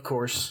 Of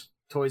course.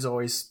 Toys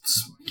always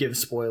give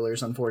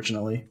spoilers,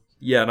 unfortunately.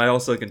 Yeah, and I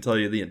also can tell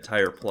you the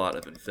entire plot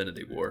of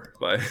Infinity War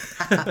by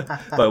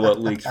by what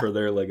leaked for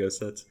their Lego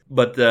sets.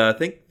 But I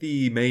think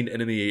the main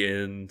enemy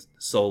in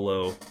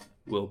Solo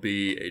will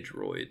be a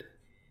droid.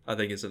 I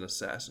think it's an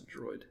assassin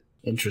droid.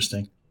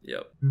 Interesting.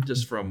 Yep,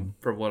 just from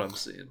what I'm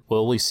seeing.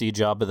 Will we see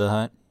Jabba the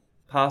Hutt?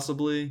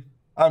 Possibly.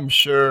 I'm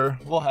sure.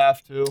 We'll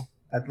have to.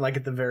 At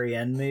the very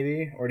end,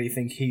 maybe? Or do you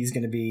think he's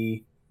going to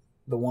be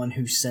the one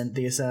who sent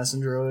the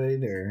assassin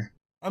droid, or...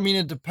 I mean,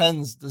 it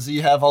depends. Does he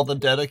have all the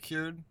debt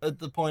cured at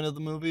the point of the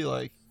movie?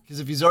 Like,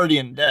 because if he's already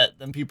in debt,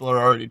 then people are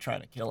already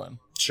trying to kill him.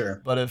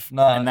 Sure. But if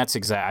not... And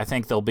that's I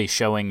think they'll be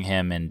showing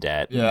him in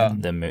debt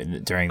during the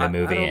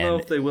movie. I don't know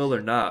if they will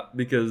or not,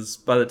 because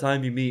by the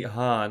time you meet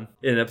Han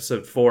in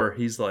episode 4,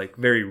 he's like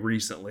very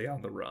recently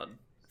on the run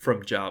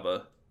from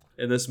Jabba.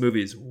 and this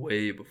movie is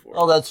way before.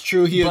 Oh, that's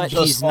true. He had But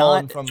just he's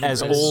fallen not from the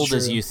as bridge. old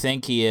as True. you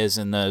think he is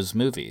in those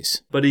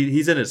movies. But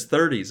he's in his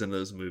 30s in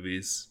those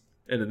movies.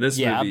 And in this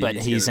Yeah, movie, but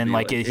he's gonna in be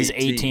like he's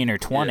 18 or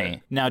 20. Yeah.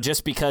 Now,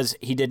 just because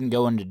he didn't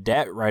go into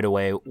debt right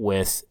away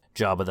with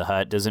Jabba the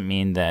Hutt doesn't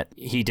mean that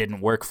he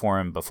didn't work for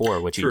him before,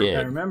 which True. he Now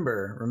did.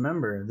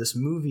 remember, this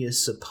movie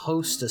is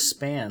supposed to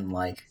span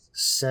like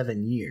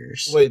 7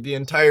 years. Wait, the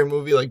entire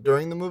movie, like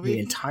during the The movie?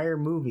 entire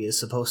movie is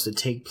supposed to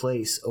take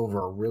place over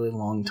a really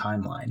long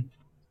timeline.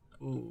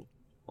 Ooh.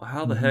 Well,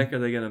 how the heck are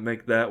they going to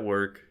make that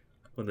work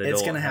when they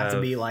It's don't going to have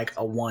to be like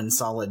a one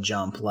solid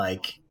jump,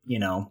 like,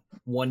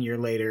 1 year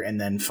later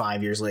and then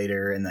 5 years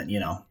later and then,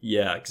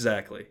 Yeah,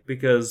 exactly.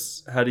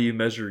 Because how do you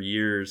measure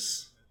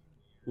years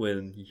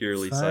when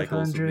yearly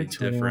cycles would be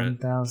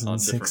different on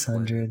different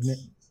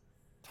planets?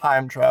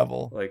 Time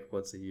travel. Like,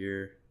 what's a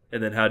year?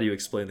 And then how do you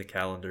explain the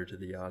calendar to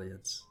the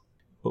audience?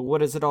 But what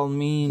does it all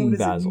mean, What does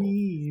Basil? it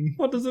mean?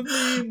 What does it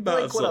mean,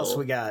 Basil? Like, what else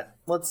we got?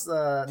 Let's,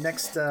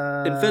 next,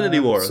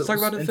 Infinity War. Let's talk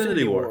about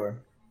Infinity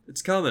War.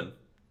 It's coming.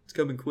 It's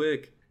coming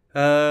quick.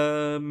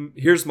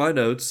 Here's my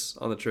notes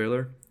on the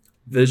trailer.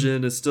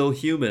 Vision is still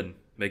human,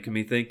 making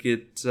me think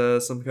it's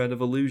some kind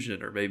of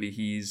illusion, or maybe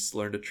he's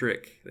learned a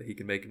trick that he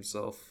can make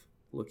himself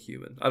look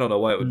human. I don't know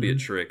why it would be a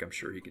trick. I'm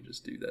sure he can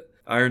just do that.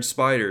 Iron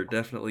Spider,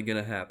 definitely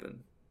gonna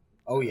happen.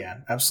 Oh, yeah,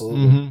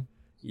 absolutely. Mm-hmm.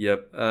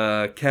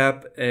 Yep.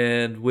 Cap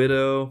and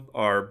Widow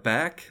are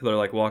back. They're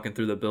like walking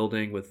through the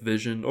building with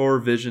Vision, or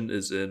Vision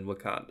is in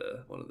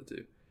Wakanda, one of the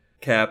two.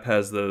 Cap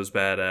has those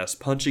badass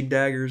punching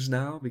daggers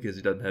now because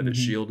he doesn't have his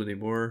shield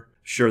anymore.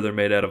 Sure, they're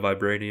made out of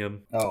vibranium.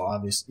 Oh,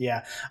 obviously.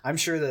 Yeah, I'm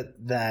sure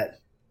that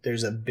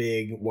there's a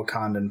big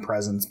Wakandan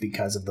presence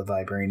because of the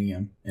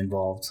vibranium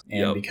involved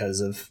and because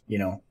of,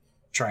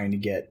 trying to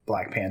get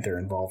Black Panther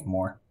involved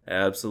more.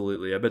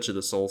 Absolutely. I bet you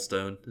the Soul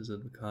Stone is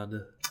in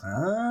Wakanda.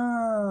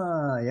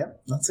 Ah,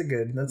 yep. That's a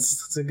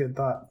good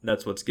thought.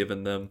 That's what's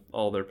given them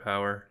all their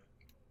power.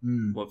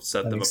 What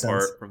set that them makes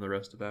apart sense. from the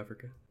rest of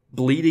Africa.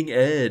 Bleeding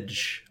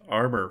Edge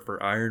armor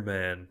for Iron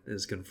Man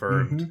is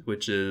confirmed,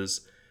 which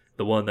is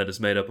the one that is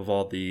made up of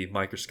all the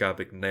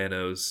microscopic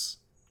nanos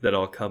that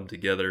all come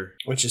together.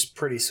 Which is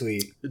pretty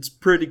sweet. It's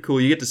pretty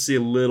cool. You get to see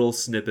a little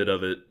snippet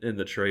of it in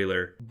the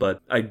trailer, but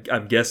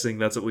I'm guessing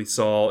that's what we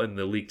saw in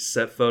the leaked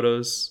set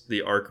photos.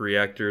 The arc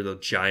reactor, the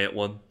giant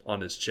one on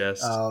his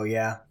chest. Oh,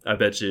 yeah. I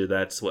bet you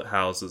that's what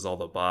houses all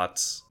the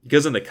bots.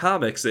 Because in the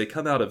comics, they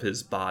come out of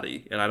his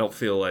body, and I don't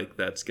feel like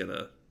that's going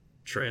to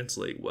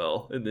translate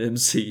well in the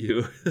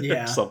MCU.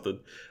 Yeah. Something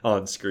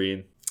on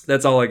screen.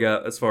 That's all I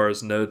got as far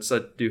as notes. I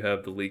do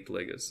have the leaked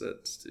Lego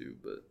sets too,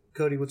 but...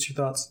 Cody, what's your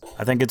thoughts?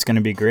 I think it's going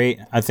to be great.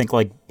 I think,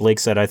 like Blake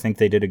said, I think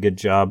they did a good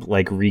job,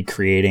 like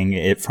recreating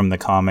it from the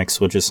comics,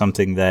 which is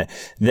something that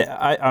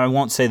I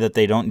won't say that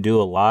they don't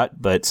do a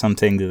lot, but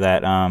something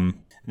that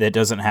that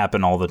doesn't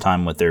happen all the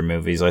time with their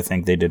movies. I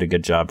think they did a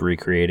good job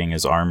recreating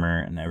his armor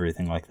and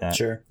everything like that.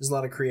 Sure. There's a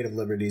lot of creative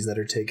liberties that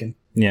are taken.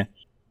 Yeah.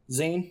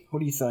 Zane,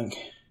 what do you think?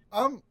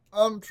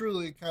 I'm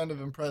truly kind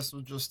of impressed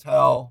with just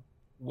how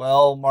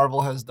well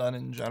Marvel has done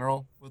in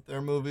general with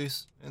their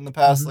movies in the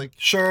past. Like,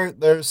 sure,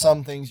 there's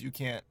some things you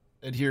can't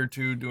adhere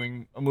to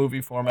doing a movie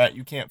format.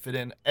 You can't fit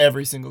in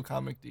every single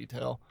comic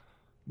detail.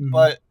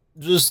 But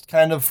just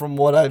kind of from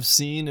what I've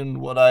seen and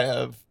what I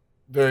have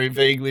very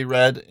vaguely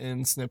read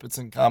in snippets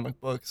in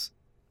comic books,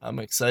 I'm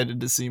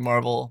excited to see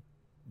Marvel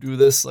do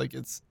this. Like,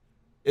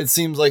 it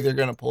seems like they're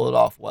going to pull it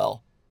off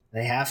well.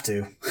 They have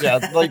to.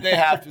 Yeah, like they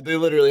have to. They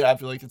literally have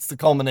to. Like, it's the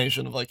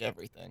culmination of like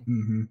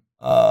everything.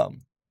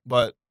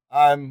 But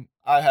I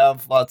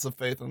have lots of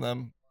faith in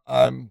them.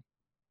 I'm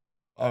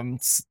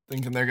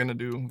thinking they're gonna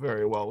do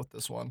very well with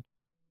this one.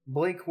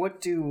 Blake, what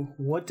do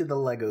the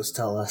Legos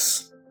tell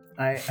us?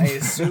 I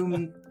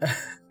assume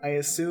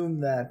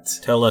that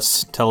Tell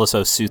us,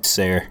 oh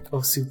soothsayer.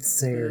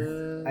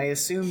 soothsayer. I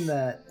assume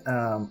that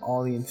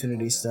all the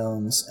Infinity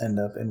Stones end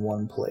up in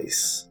one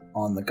place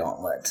on the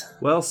gauntlet.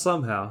 Well,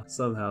 somehow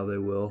they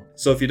will.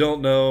 So if you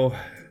don't know,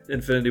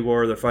 Infinity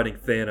War, they're fighting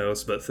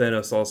Thanos, but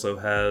Thanos also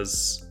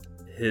has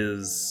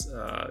his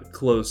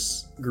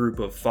close group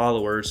of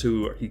followers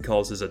who he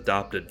calls his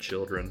adopted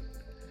children.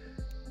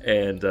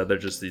 And they're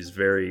just these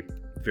very,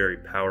 very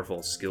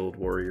powerful, skilled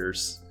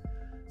warriors.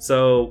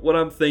 So what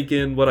I'm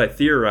thinking, what I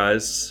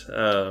theorized,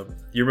 you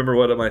remember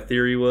what my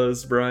theory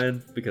was,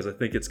 Brian? Because I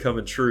think it's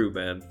coming true,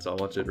 man. So I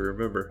want you to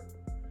remember.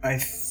 I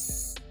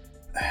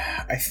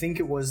think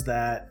it was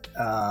that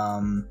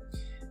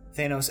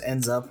Thanos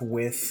ends up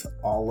with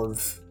all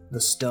of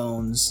the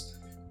stones,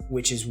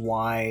 which is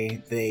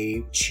why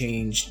they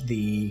changed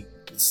the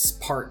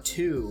part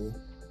 2.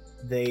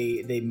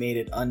 They made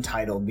it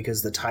untitled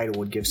because the title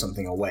would give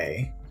something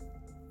away.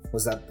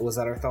 Was that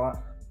our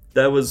thought?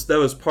 That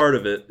was part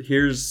of it.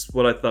 Here's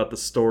what I thought the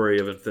story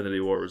of Infinity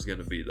War was going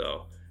to be,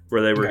 though,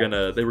 where they were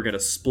gonna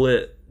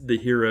split the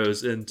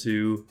heroes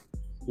into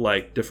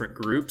like different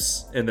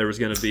groups, and there was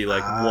going to be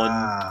like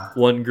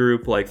one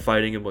group like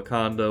fighting in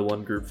Wakanda,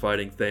 one group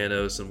fighting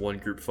Thanos, and one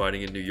group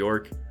fighting in New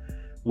York.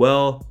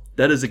 Well,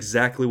 that is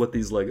exactly what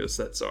these Lego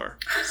sets are.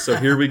 So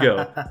here we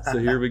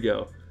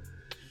go.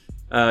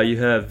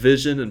 You have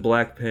Vision and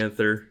Black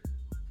Panther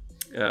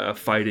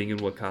fighting in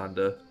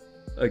Wakanda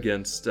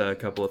against a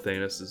couple of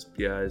Thanos'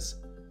 guys.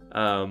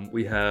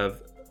 We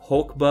have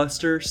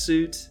Hulkbuster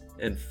suit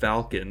and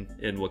Falcon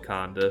in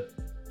Wakanda.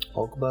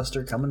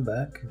 Hulkbuster coming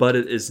back. But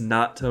it is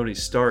not Tony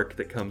Stark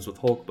that comes with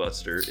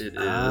Hulkbuster. It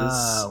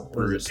is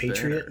Bruce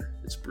Patriot? Banner.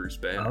 It's Bruce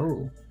Banner.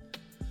 Oh.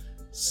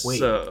 Wait,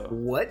 so,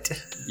 what?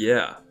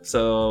 Yeah.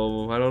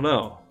 So, I don't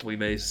know. We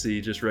may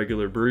see just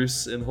regular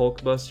Bruce in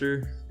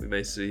Hulkbuster. We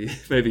may see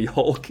maybe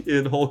Hulk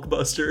in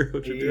Hulkbuster,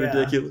 which would be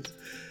ridiculous.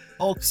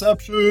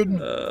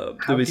 Hulkception!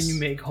 How can you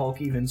make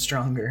Hulk even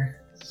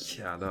stronger?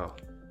 Yeah, I know.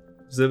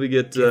 So then we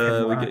get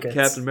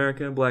Captain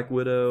America and Black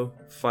Widow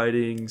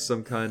fighting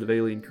some kind of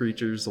alien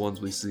creatures, the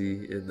ones we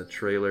see in the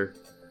trailer.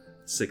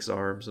 6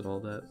 arms and all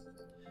that.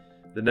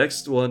 The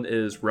next one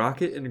is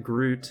Rocket and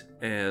Groot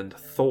and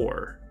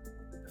Thor.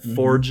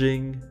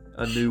 Forging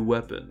a new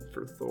weapon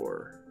for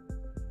Thor.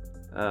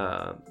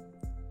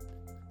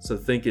 So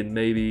thinking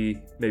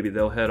maybe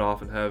they'll head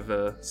off and have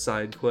a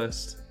side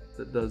quest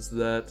that does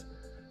that.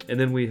 And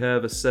then we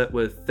have a set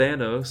with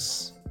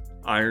Thanos,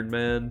 Iron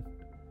Man,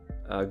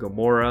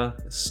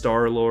 Gamora,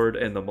 Star-Lord,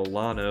 and the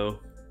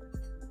Milano.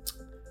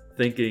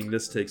 Thinking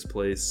this takes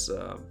place,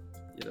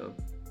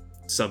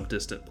 some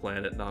distant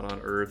planet, not on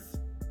Earth.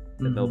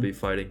 And they'll be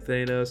fighting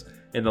Thanos.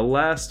 And the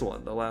last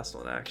one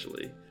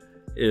actually,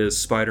 is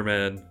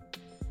Spider-Man,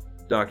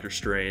 Doctor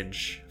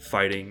Strange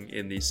fighting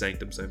in the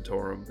Sanctum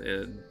Sanctorum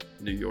in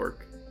New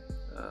York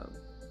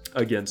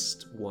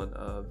against one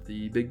of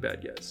the big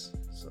bad guys.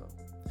 So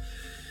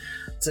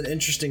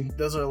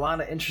those are a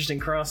lot of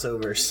interesting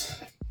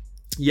crossovers.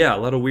 Yeah, a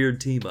lot of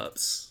weird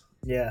team-ups.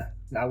 Yeah,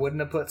 I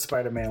wouldn't have put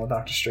Spider-Man with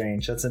Doctor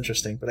Strange. That's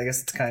interesting, but I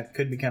guess it's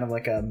could be kind of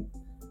like an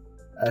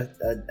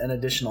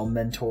additional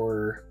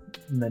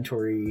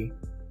mentor-y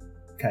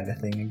kind of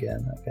thing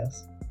again, I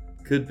guess.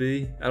 Could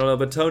be. I don't know,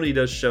 but Tony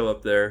does show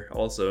up there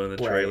also in the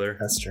trailer.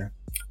 That's true.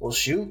 Well,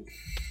 shoot.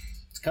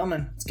 It's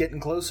coming. It's getting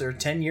closer.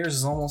 10 years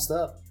is almost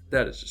up.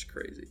 That is just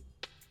crazy.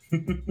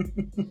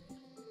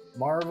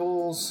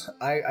 Marvel's...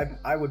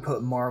 I would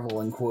put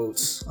Marvel in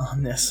quotes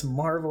on this.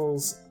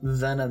 Marvel's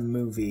Venom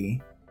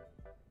movie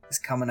is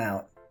coming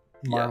out.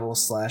 Marvel /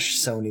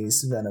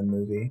 Sony's Venom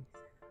movie.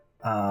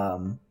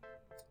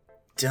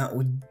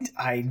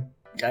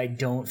 I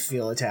don't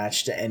feel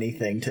attached to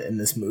anything in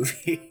this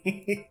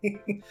movie.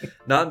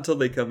 Not until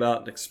they come out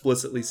and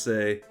explicitly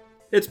say,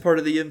 it's part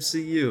of the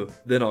MCU,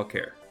 then I'll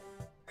care.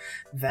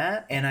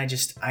 That, and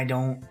I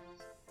don't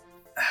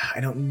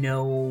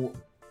know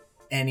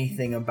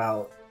anything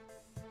about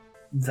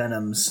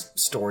Venom's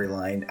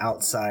storyline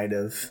outside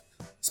of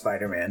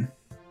Spider-Man.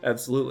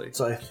 Absolutely.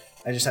 So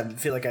I just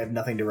feel like I have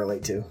nothing to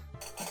relate to.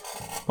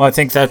 Well, I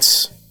think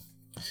that's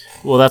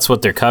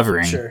what they're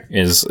covering. Sure.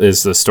 Is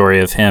the story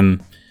of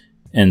him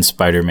in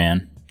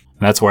Spider-Man.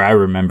 That's where I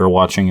remember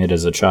watching it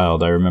as a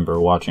child. I remember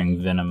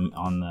watching Venom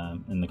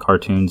in the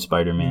cartoon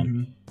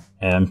Spider-Man.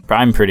 And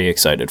I'm pretty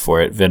excited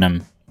for it.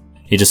 Venom,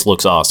 he just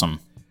looks awesome.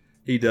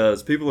 He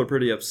does. People are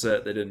pretty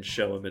upset they didn't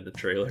show him in the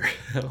trailer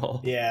at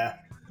all. Yeah.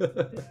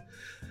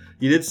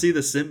 You did see the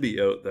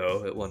symbiote,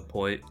 though, at one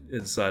point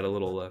inside a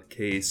little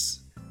case.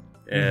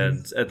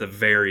 And at the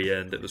very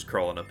end, it was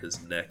crawling up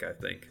his neck, I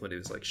think, when he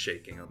was like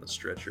shaking on the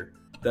stretcher.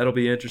 That'll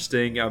be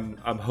interesting.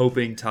 I'm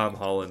hoping Tom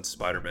Holland's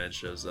Spider-Man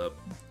shows up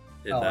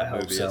in that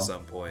movie at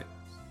some point.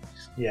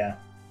 Yeah.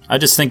 I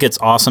just think it's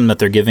awesome that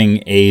they're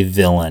giving a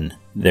villain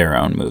their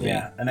own movie.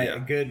 Yeah, and a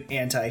good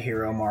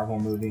anti-hero Marvel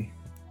movie.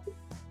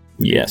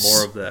 Yes.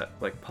 More of that,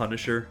 like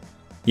Punisher.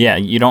 Yeah,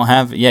 you don't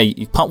have... Yeah,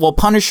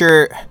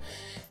 Punisher...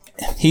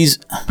 He's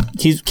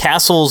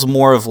Castle's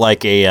more of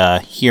like a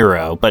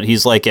hero, but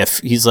he's like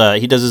he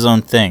does his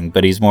own thing,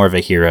 but he's more of a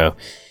hero,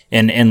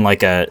 and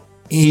like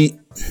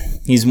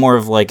he's more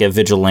of like a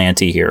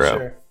vigilante hero.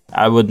 Sure.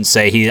 I wouldn't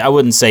say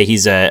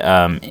he's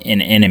an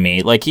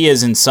enemy like he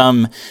is in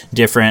some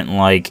different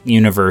like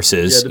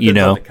universes,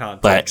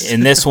 but in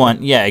this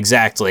one, yeah,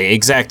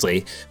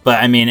 exactly.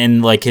 But I mean,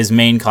 in like his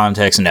main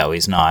context, no,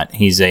 he's not.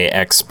 He's a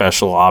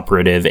ex-special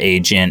operative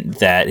agent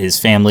that his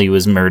family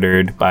was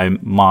murdered by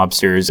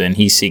mobsters, and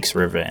he seeks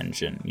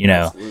revenge. And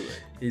Absolutely.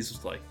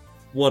 He's like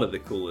one of the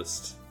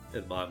coolest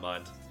in my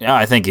mind. Yeah,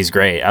 I think he's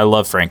great. I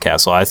love Frank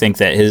Castle. I think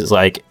that his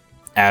like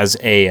as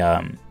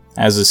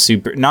a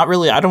super, not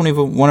really. I don't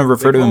even want to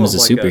refer to him as a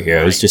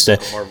superhero. He's just a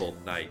Marvel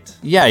knight.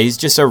 Yeah, he's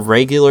just a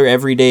regular,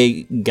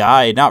 everyday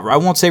guy. I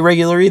won't say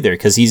regular either,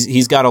 because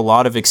he's got a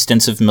lot of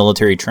extensive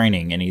military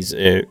training, and he's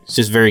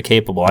just very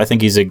capable. I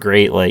think he's a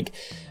great like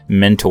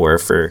mentor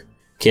for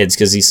kids,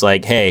 because he's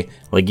like, hey,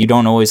 like you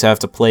don't always have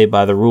to play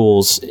by the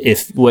rules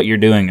if what you're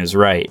doing is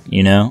right,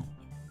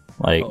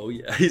 Like, oh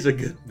yeah, he's a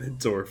good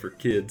mentor for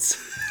kids.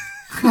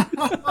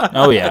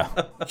 Oh yeah,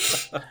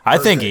 I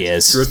think he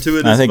is.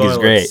 Gratuitous I think he's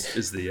great.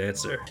 Is the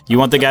answer. You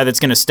want the guy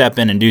that's going to step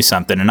in and do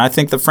something, and I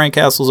think that Frank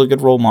Castle's a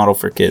good role model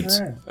for kids.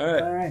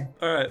 All right.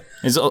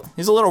 He's a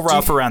little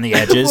rough around the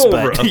edges,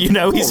 but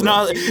he's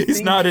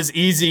not as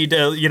easy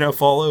to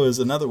follow as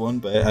another one.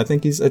 But I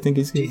think he's.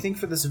 Do you think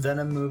for this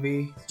Venom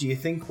movie, do you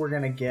think we're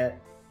gonna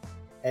get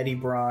Eddie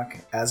Brock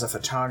as a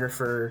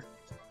photographer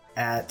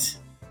at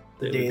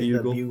Daily the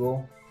Bugle.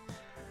 Bugle?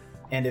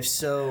 And if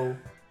so,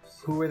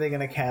 who are they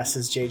going to cast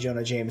as J.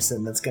 Jonah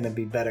Jameson that's going to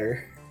be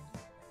better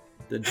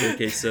Then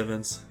J.K.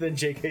 Simmons. than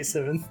J.K.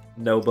 Simmons?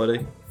 Nobody.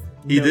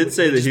 He Nobody. did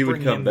say that Just he would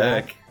bring come him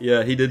back.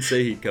 Yeah, he did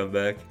say he'd come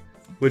back,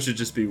 which would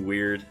just be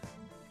weird.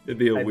 It'd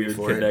be a I'd be weird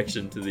for it.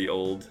 connection to the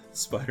old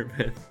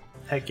Spider-Man.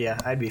 Heck yeah,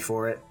 I'd be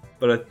for it.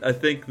 But I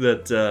think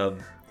that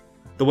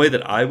the way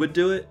that I would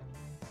do it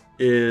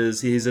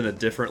is he's in a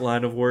different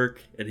line of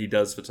work and he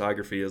does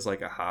photography as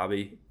like a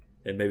hobby,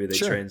 and maybe they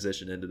Sure.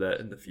 transition into that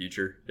in the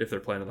future if they're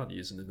planning on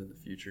using him in the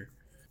future.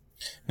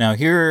 Now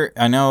here,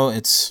 I know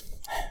it's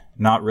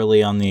not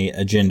really on the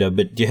agenda,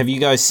 but have you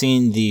guys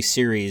seen the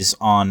series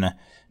on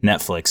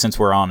Netflix? Since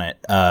we're on it,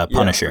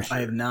 Punisher. for I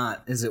have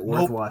not. Is it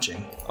worth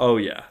watching? Oh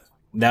yeah.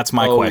 That's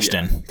my Oh,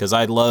 question because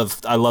I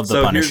love the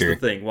So Punisher. here's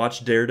the thing: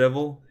 watch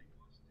Daredevil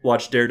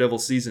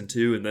season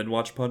 2, and then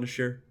watch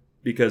Punisher,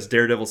 because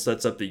Daredevil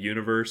sets up the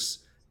universe.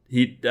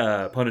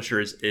 Punisher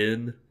is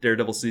in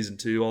Daredevil season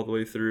 2 all the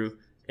way through,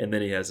 and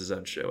then he has his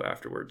own show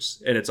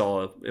afterwards, and it's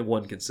all in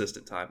one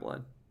consistent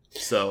timeline.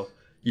 So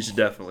you should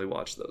definitely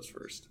watch those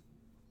first.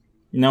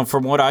 Now,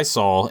 from what I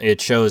saw,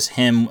 it shows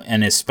him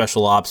and his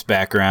special ops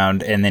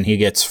background, and then he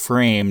gets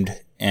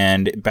framed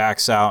and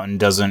backs out and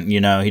doesn't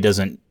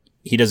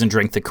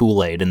drink the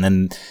Kool-Aid, and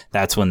then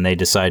that's when they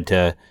decide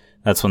to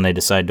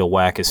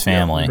whack his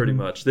family. Yeah, pretty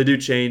much. They do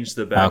change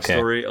the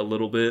backstory a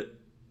little bit,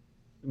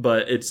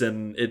 but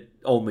it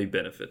only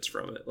benefits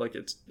from it. Like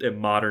it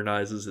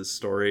modernizes his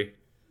story,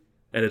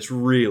 and it's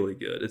really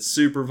good. It's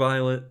super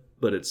violent,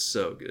 but it's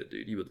so good,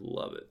 dude. You would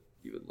love it.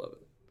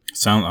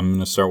 I'm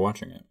gonna start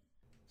watching it.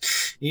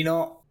 You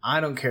know, I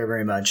don't care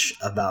very much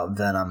about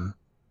Venom,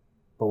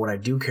 but what I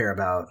do care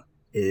about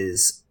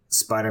is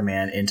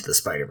Spider-Man Into the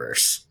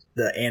Spider-Verse,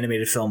 the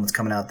animated film that's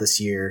coming out this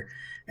year,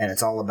 and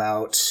it's all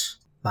about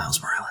Miles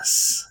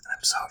Morales. And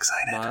I'm so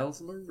excited. Miles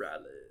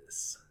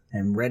Morales.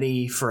 I'm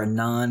ready for a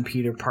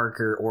non-Peter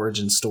Parker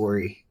origin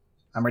story.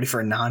 I'm ready for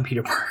a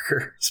non-Peter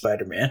Parker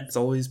Spider-Man. It's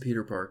always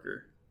Peter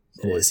Parker.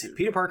 It is.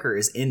 Peter Parker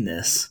is in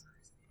this,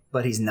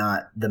 but he's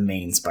not the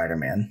main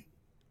Spider-Man.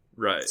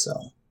 Right.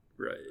 So,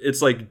 Right.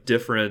 It's like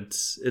different.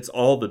 It's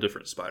all the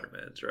different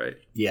Spider-Mans, right?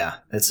 yeah,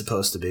 it's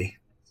supposed to be.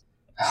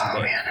 Oh,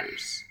 man.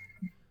 Spider-Verse.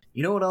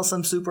 You know what else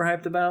I'm super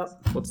hyped about?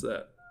 What's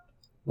that?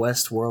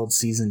 Westworld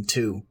Season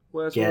 2.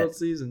 Westworld Get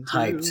season 2.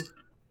 hyped.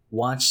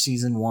 Watch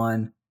Season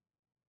 1.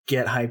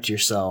 Get hyped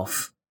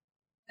yourself.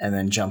 And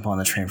then jump on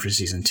the train for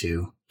Season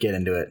 2. Get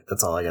into it.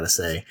 That's all I gotta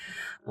say.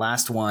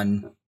 Last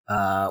one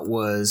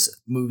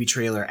was movie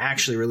trailer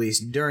actually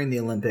released during the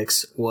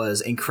Olympics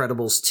was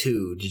Incredibles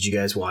 2. Did you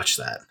guys watch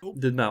that?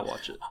 Did not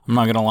watch it. I'm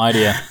not gonna lie to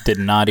you. Did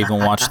not even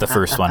watch the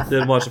first one.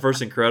 Didn't watch the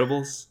first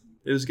Incredibles.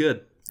 It was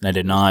good. I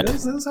did not. It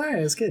was alright.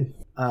 It was good.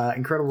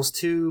 Incredibles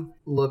 2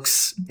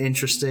 looks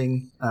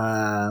interesting.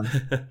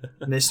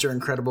 Mr.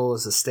 Incredible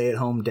is a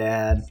stay-at-home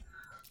dad,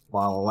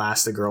 while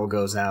Elastigirl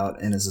goes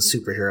out and is a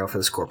superhero for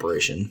this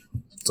corporation.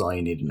 That's all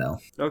you need to know.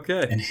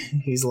 Okay. And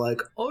he's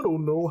like, I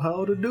don't know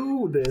how to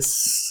do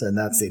this. And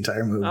that's the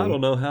entire movie. I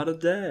don't know how to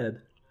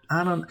dad.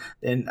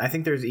 And I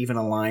think there's even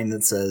a line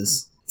that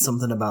says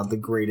something about the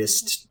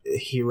greatest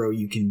hero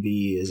you can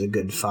be is a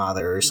good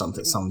father or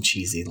something, some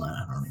cheesy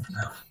line. I don't even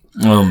know.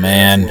 Oh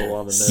man, That's a little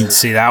on the you can nose.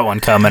 see that one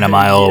coming a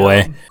mile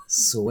away.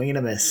 Swing and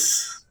a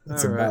miss.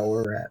 That's All about right.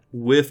 where we're at.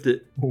 Whiffed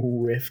it.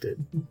 Whiffed it.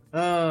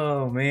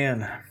 Oh,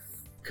 man.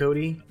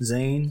 Cody,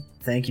 Zane,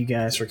 thank you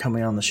guys for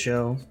coming on the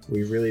show.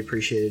 We really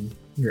appreciated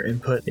your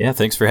input. Yeah,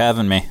 thanks for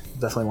having me.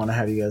 Definitely want to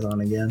have you guys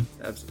on again.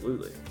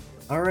 Absolutely.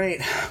 All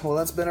right. Well,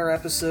 that's been our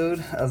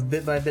episode of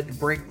Bit by Bit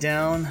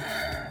Breakdown.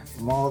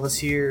 From all of us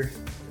here,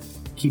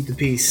 keep the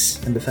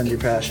peace and defend your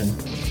passion.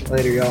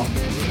 Later, y'all.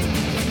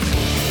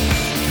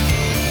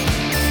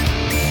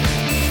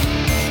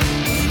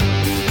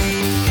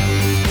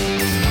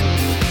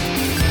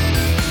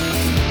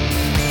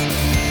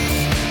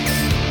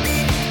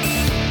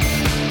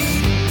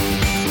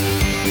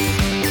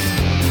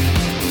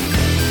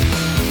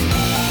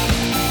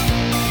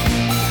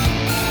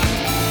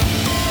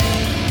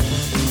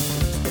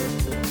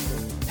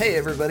 Hey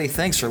everybody,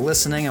 thanks for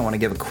listening. I want to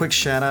give a quick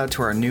shout out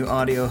to our new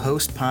audio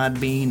host,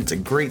 Podbean. It's a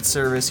great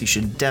service. You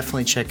should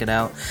definitely check it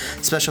out.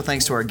 Special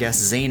thanks to our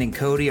guests Zane and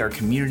Cody, our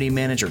community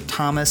manager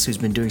Thomas, who's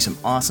been doing some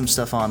awesome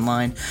stuff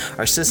online,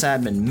 our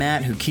sysadmin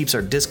Matt, who keeps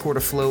our Discord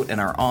afloat,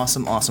 and our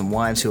awesome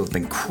wives who have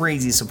been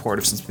crazy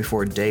supportive since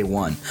before day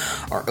one.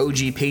 Our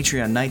OG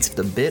Patreon Knights of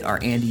the Bit are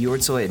Andy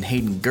Yordsoy and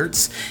Hayden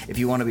Gertz. If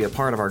you want to be a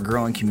part of our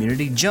growing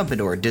community, jump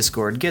into our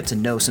Discord, get to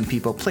know some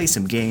people, play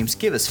some games,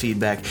 give us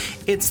feedback.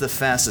 It's the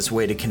fastest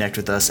way to connect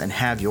with us and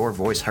have your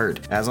voice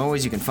heard. As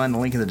always, you can find the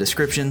link in the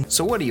description.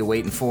 So what are you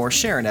waiting for?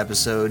 Share an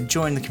episode,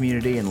 join the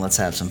community, and let's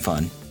have some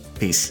fun.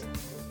 Peace.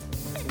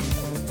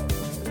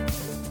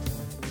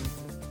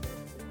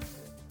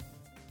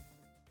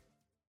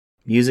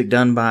 Music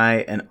done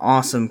by an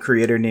awesome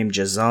creator named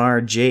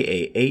Jahzzar,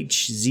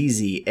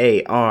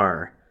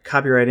 Jahzzar.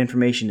 Copyright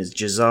information is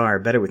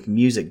Jahzzar,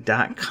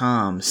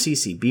 betterwithmusic.com,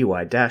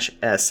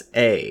 CCBY-SA.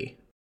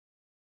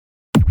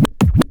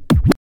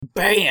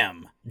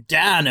 Bam!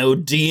 Dino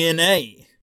DNA.